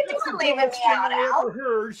 what are said, you "That's the doing leaving dumbest me thing out, I Al?" ever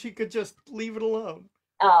heard. She could just leave it alone.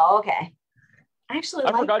 Oh, okay. I actually I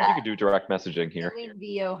like forgot that. you could do direct messaging here. Scaling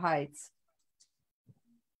VO heights.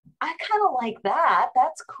 I kind of like that.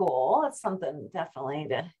 That's cool. That's something definitely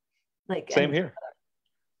to like. Same here.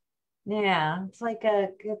 Yeah, it's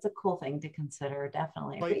a cool thing to consider,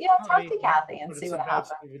 definitely. Like, But yeah, talk to Kathy and but see it's what about happens.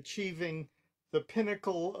 sort of achieving the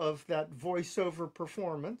pinnacle of that voiceover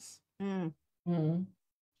performance. Mhm.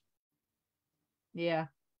 Yeah.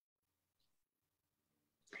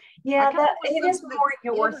 Yeah, kinda want it is something more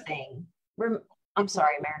your that's- thing. I'm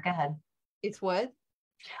sorry, Mary, go ahead. It's what?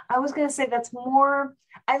 I was going to say that's more,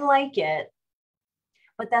 I like it,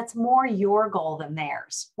 but that's more your goal than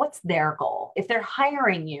theirs. What's their goal? If they're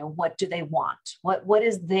hiring you, what do they want? What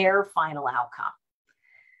is their final outcome?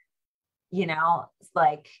 It's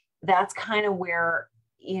like, that's kind of where,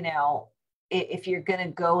 if you're going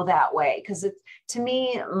to go that way, because it's, to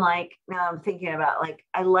me, like, now I'm thinking about, like,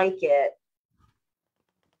 I like it,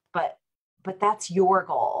 but that's your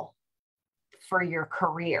goal for your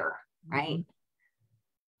career, right?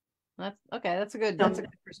 That's okay. That's a good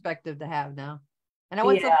perspective to have now. And I Yeah.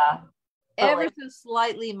 want something But ever like- so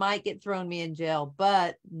slightly might get thrown me in jail,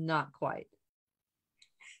 but not quite.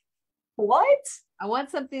 What? I want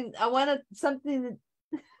something that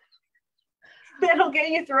That'll get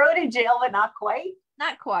you thrown in jail, but not quite.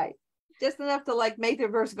 not quite. Just enough to like make the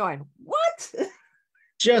verse going, what?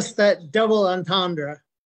 Just that double entendre.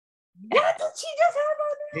 What did she just have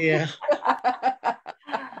on Yeah. there?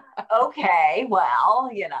 Okay, well,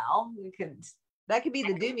 we could. That could be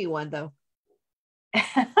the doomy one though.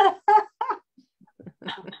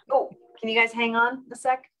 Oh, can you guys hang on a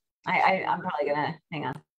sec? I'm probably gonna hang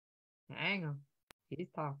on. Hang on. He's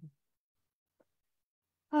talking.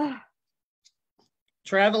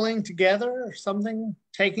 Traveling together or something,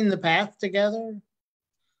 taking the path together,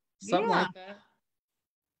 something Yeah. like that.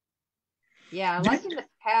 Yeah, I Do- like the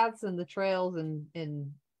paths and the trails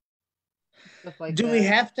and stuff like Do that. we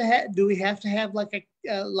have to have like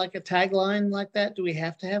a tagline like that? Do we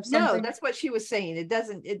have to have something? No, that's what she was saying. It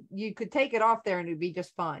doesn't. You could take it off there and it'd be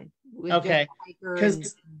just fine. With Okay, just hiker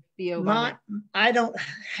 'cause and VO by I don't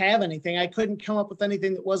have anything. I couldn't come up with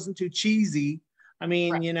anything that wasn't too cheesy. I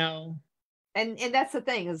mean, Right. And that's the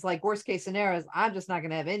thing is like worst case scenarios. I'm just not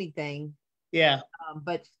gonna have anything. yeah,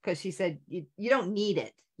 But because she said you don't need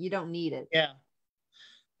it. You don't need it. yeah.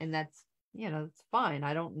 And that's it's fine.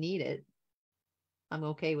 I don't need it. I'm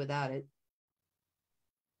okay without it.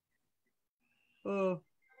 Oh.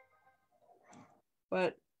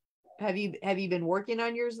 But have you been working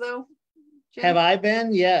on yours though? Jen? Have I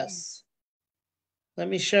been? Yes. Let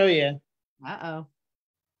me show you. Uh-oh.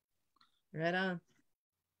 Right on.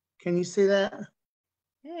 Can you see that?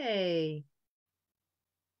 Hey.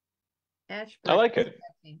 Ash I like it.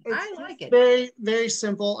 I like it. Very, very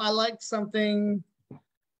simple. I like something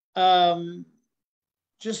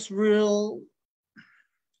just real.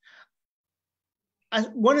 I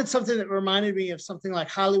wanted something that reminded me of something like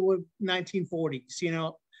Hollywood 1940s,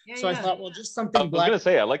 Yeah, so I yeah. thought, well, just I something was black. gonna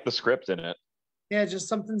say I like the script in it. Yeah, just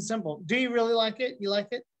something simple. Do you really like it? You like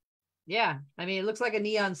it? Yeah. I mean, it looks like a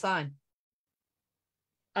neon sign.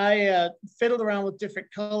 I fiddled around with different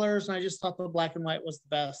colors, and I just thought the black and white was the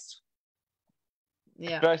best.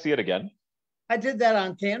 Yeah. Did I see it again? I did that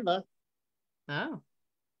on Canva. Oh.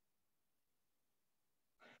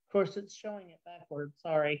 Of course, it's showing it backwards.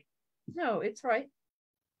 Sorry. No, it's right.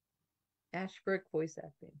 Ashbrook voice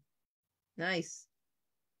acting. Nice.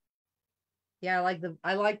 Yeah,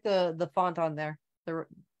 I like the font on there.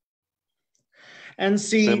 And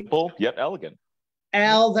see, Simple yet elegant.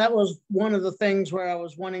 Al, that was one of the things where I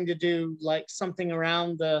was wanting to do like something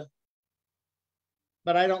around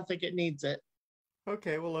but I don't think it needs it.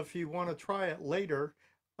 Okay, well, if you want to try it later,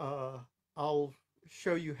 I'll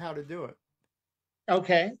show you how to do it.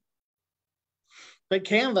 Okay. But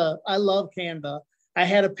Canva, I love Canva. I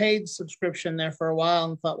had a paid subscription there for a while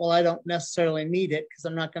and thought, well, I don't necessarily need it because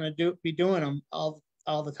I'm not going to be doing them all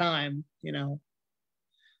the time, you know.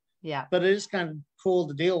 Yeah. But it is kind of cool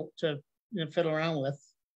to fiddle around with.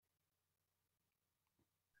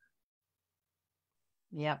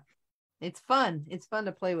 Yeah. It's fun. It's fun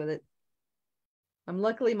to play with it.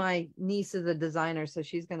 Luckily my niece is a designer, so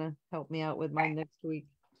she's gonna help me out with mine next week.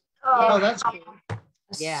 Oh, that's cool.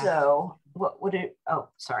 Yeah. So what would it? Oh,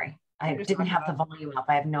 sorry, I didn't have the volume up.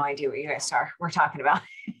 I have no idea what you guys we're talking about.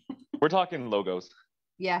 We're talking logos.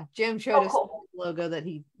 Yeah, Jim showed us cool. the logo that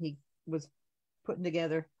he was putting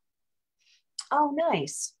together. Oh,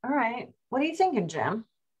 nice. All right. What are you thinking, Jim?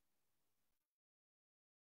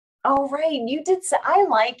 Oh, right. You did say, I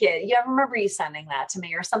like it. Yeah, I remember you sending that to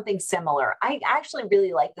me or something similar. I actually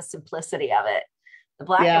really like the simplicity of it. The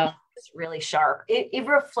black and white is really sharp. It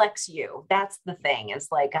reflects you. That's the thing, is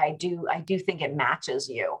like I do think it matches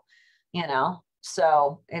you, you know.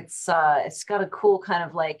 So it's got a cool kind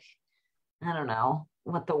of like, I don't know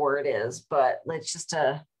what the word is, but it's just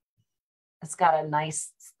it's got a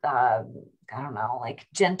nice I don't know, like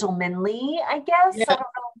gentlemanly, I guess. Yeah. I don't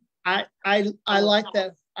know. I like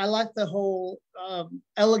that. I like the whole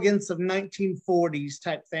elegance of 1940s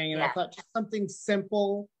type thing. And I thought just something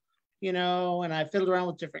simple, you know, and I fiddled around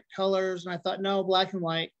with different colors and I thought, no, black and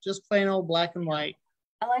white, just plain old black and white.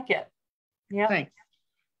 I like it. Yeah. Thanks.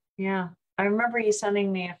 Yeah. I remember you sending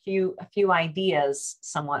me a few ideas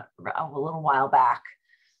somewhat a little while back.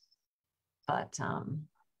 But all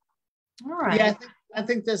right. Yeah, I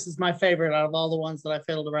think this is my favorite out of all the ones that I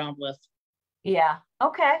fiddled around with. Yeah.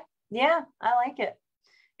 Okay. Yeah, I like it.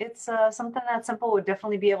 It's something that simple would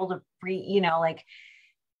definitely be able to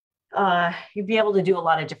you'd be able to do a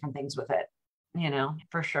lot of different things with it, you know,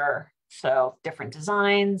 for sure. So different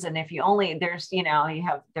designs. And if you only, there's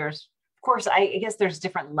of course, I guess there's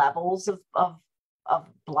different levels of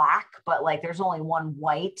black, but like there's only one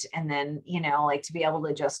white. And then, you know, like to be able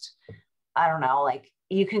to just, I don't know, like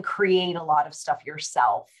you can create a lot of stuff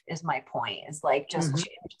yourself is my point. Is like just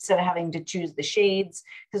instead of having to choose the shades,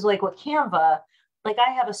 because like with Canva, like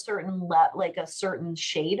I have a certain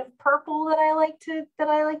shade of purple that I like to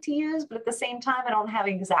use, but at the same time, I don't have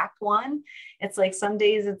an exact one. It's like some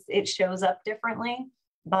days it shows up differently,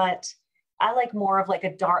 but I like more of like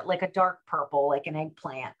a dark purple, like an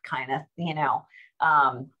eggplant kind of, you know,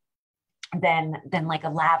 than like a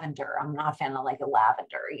lavender. I'm not a fan of like a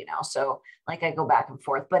lavender, you know, so like I go back and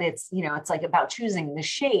forth, but it's, you know, it's like about choosing the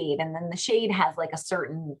shade, and then the shade has like a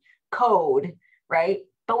certain code, right?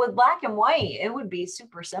 But with black and white, it would be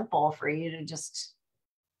super simple for you to just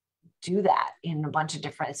do that in a bunch of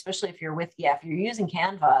different, especially if you're using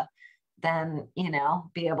Canva, then, you know,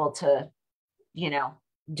 be able to, you know,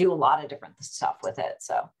 do a lot of different stuff with it.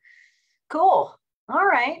 So cool. All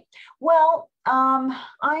right. Well,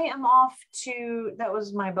 I am off to, that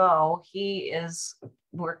was my beau. Looks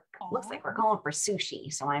like we're going for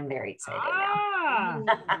sushi. So I'm very excited now.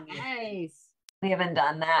 Nice. We haven't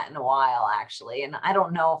done that in a while, actually. And I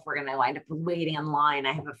don't know if we're going to wind up waiting in line.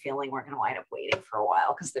 I have a feeling we're going to wind up waiting for a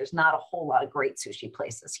while because there's not a whole lot of great sushi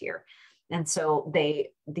places here. And so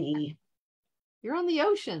You're on the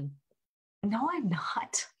ocean. No, I'm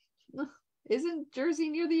not. Isn't Jersey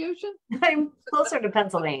near the ocean? I'm closer to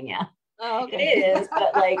Pennsylvania. Oh, okay. It is,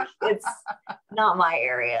 but like it's not my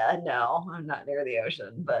area. No, I'm not near the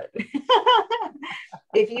ocean. But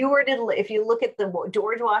if you look at the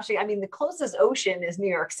George Washington, I mean, the closest ocean is New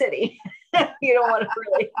York City. You don't want to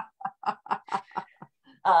really.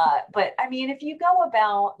 But I mean, if you go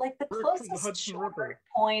about like the closest short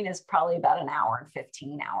point is probably about an hour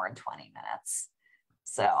and 20 minutes.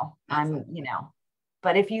 So I'm, you know,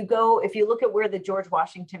 but if you look at where the George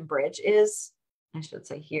Washington Bridge is, I should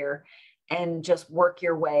say here, and just work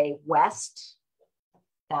your way west,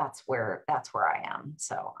 that's where I am.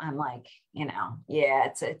 So I'm like, you know, yeah,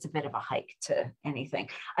 it's a bit of a hike to anything.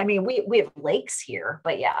 I mean, we have lakes here,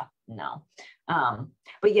 but yeah, no.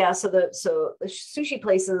 But yeah, so the sushi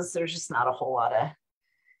places, there's just not a whole lot of,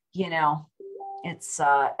 you know, it's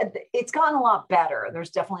gotten a lot better. There's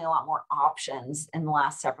definitely a lot more options in the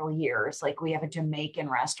last several years. Like we have a Jamaican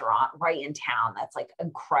restaurant right in town that's like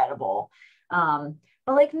incredible.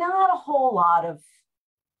 But like not a whole lot of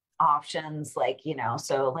options, like, you know,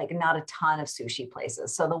 so like not a ton of sushi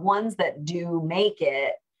places. So the ones that do make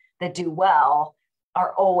it, that do well,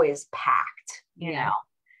 are always packed, you know.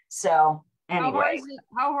 So anyway.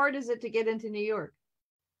 How hard is it to get into New York?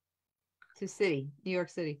 New York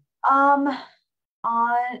City?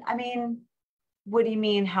 I mean, What do you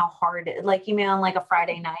mean how hard like you mean on like a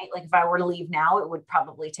Friday night? Like if I were to leave now, it would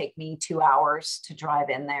probably take me 2 hours to drive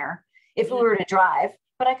in there if we were to drive,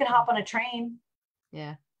 but I could hop on a train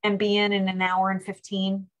Yeah. and be in an hour and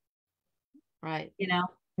 15, Right. you know,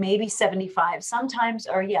 maybe 75 sometimes,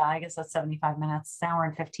 or yeah, I guess that's 75 minutes, an hour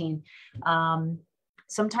and 15.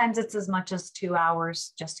 Sometimes it's as much as 2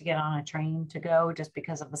 hours just to get on a train to go, just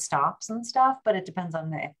because of the stops and stuff, but it depends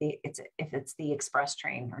on if it's the express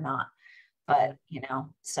train or not. But, you know,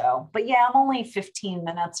 so, but yeah, I'm only 15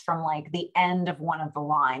 minutes from like the end of one of the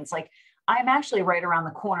lines. Like I'm actually right around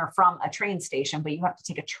the corner from a train station, but you have to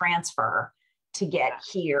take a transfer to get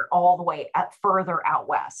here all the way further out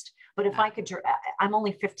west. But if I could, I'm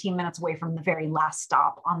only 15 minutes away from the very last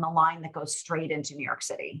stop on the line that goes straight into New York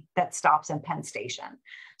City, that stops in Penn Station.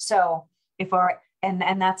 So if our, and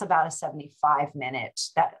that's about a 75-minute,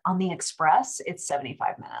 that on the express, it's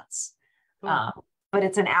 75 minutes. But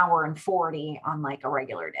it's an hour and 40 on like a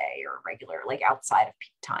regular day or regular, like outside of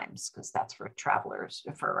peak times, because that's for travelers,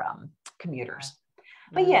 for commuters.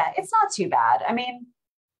 But yeah, it's not too bad. I mean,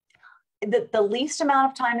 the least amount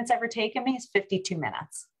of time it's ever taken me is 52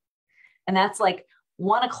 minutes. And that's like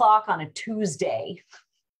 1 o'clock on a Tuesday.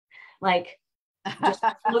 Like just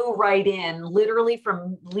flew right in, literally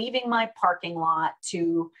from leaving my parking lot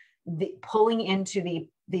to pulling into the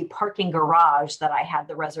parking garage that I had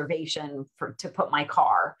the reservation for to put my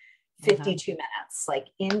car, 52 minutes, like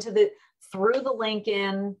through the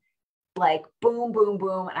Lincoln, like boom, boom,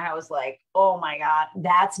 boom. And I was like, oh my God,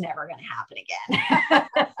 that's never going to happen again.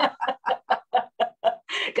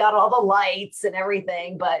 Got all the lights and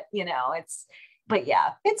everything, but you know, but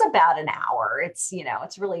yeah, it's about an hour. It's, you know,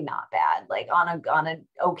 it's really not bad. Like on an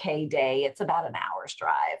okay day, it's about an hour's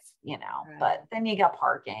drive, you know, but then you got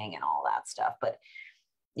parking and all that stuff. But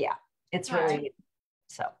yeah, it's really,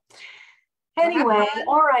 so anyway,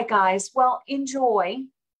 all right, guys. Well, enjoy.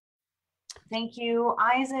 Thank you,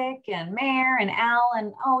 Isaac and Mare and Al.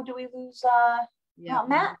 And oh, do we lose, well,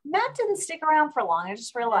 Matt didn't stick around for long. I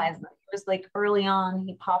just realized that it was like early on,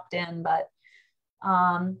 he popped in, but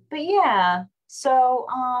yeah. So,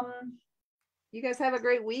 you guys have a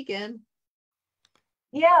great weekend.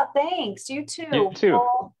 Yeah, thanks. You too. You too.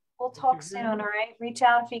 We'll talk soon. All right. Reach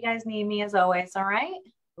out if you guys need me as always. All right.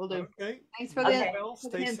 We'll do. Okay. Thanks for the Well,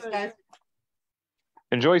 stay hints, safe. guys.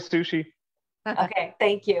 Enjoy sushi. Okay.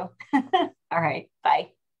 Thank you. All right.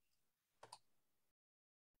 Bye.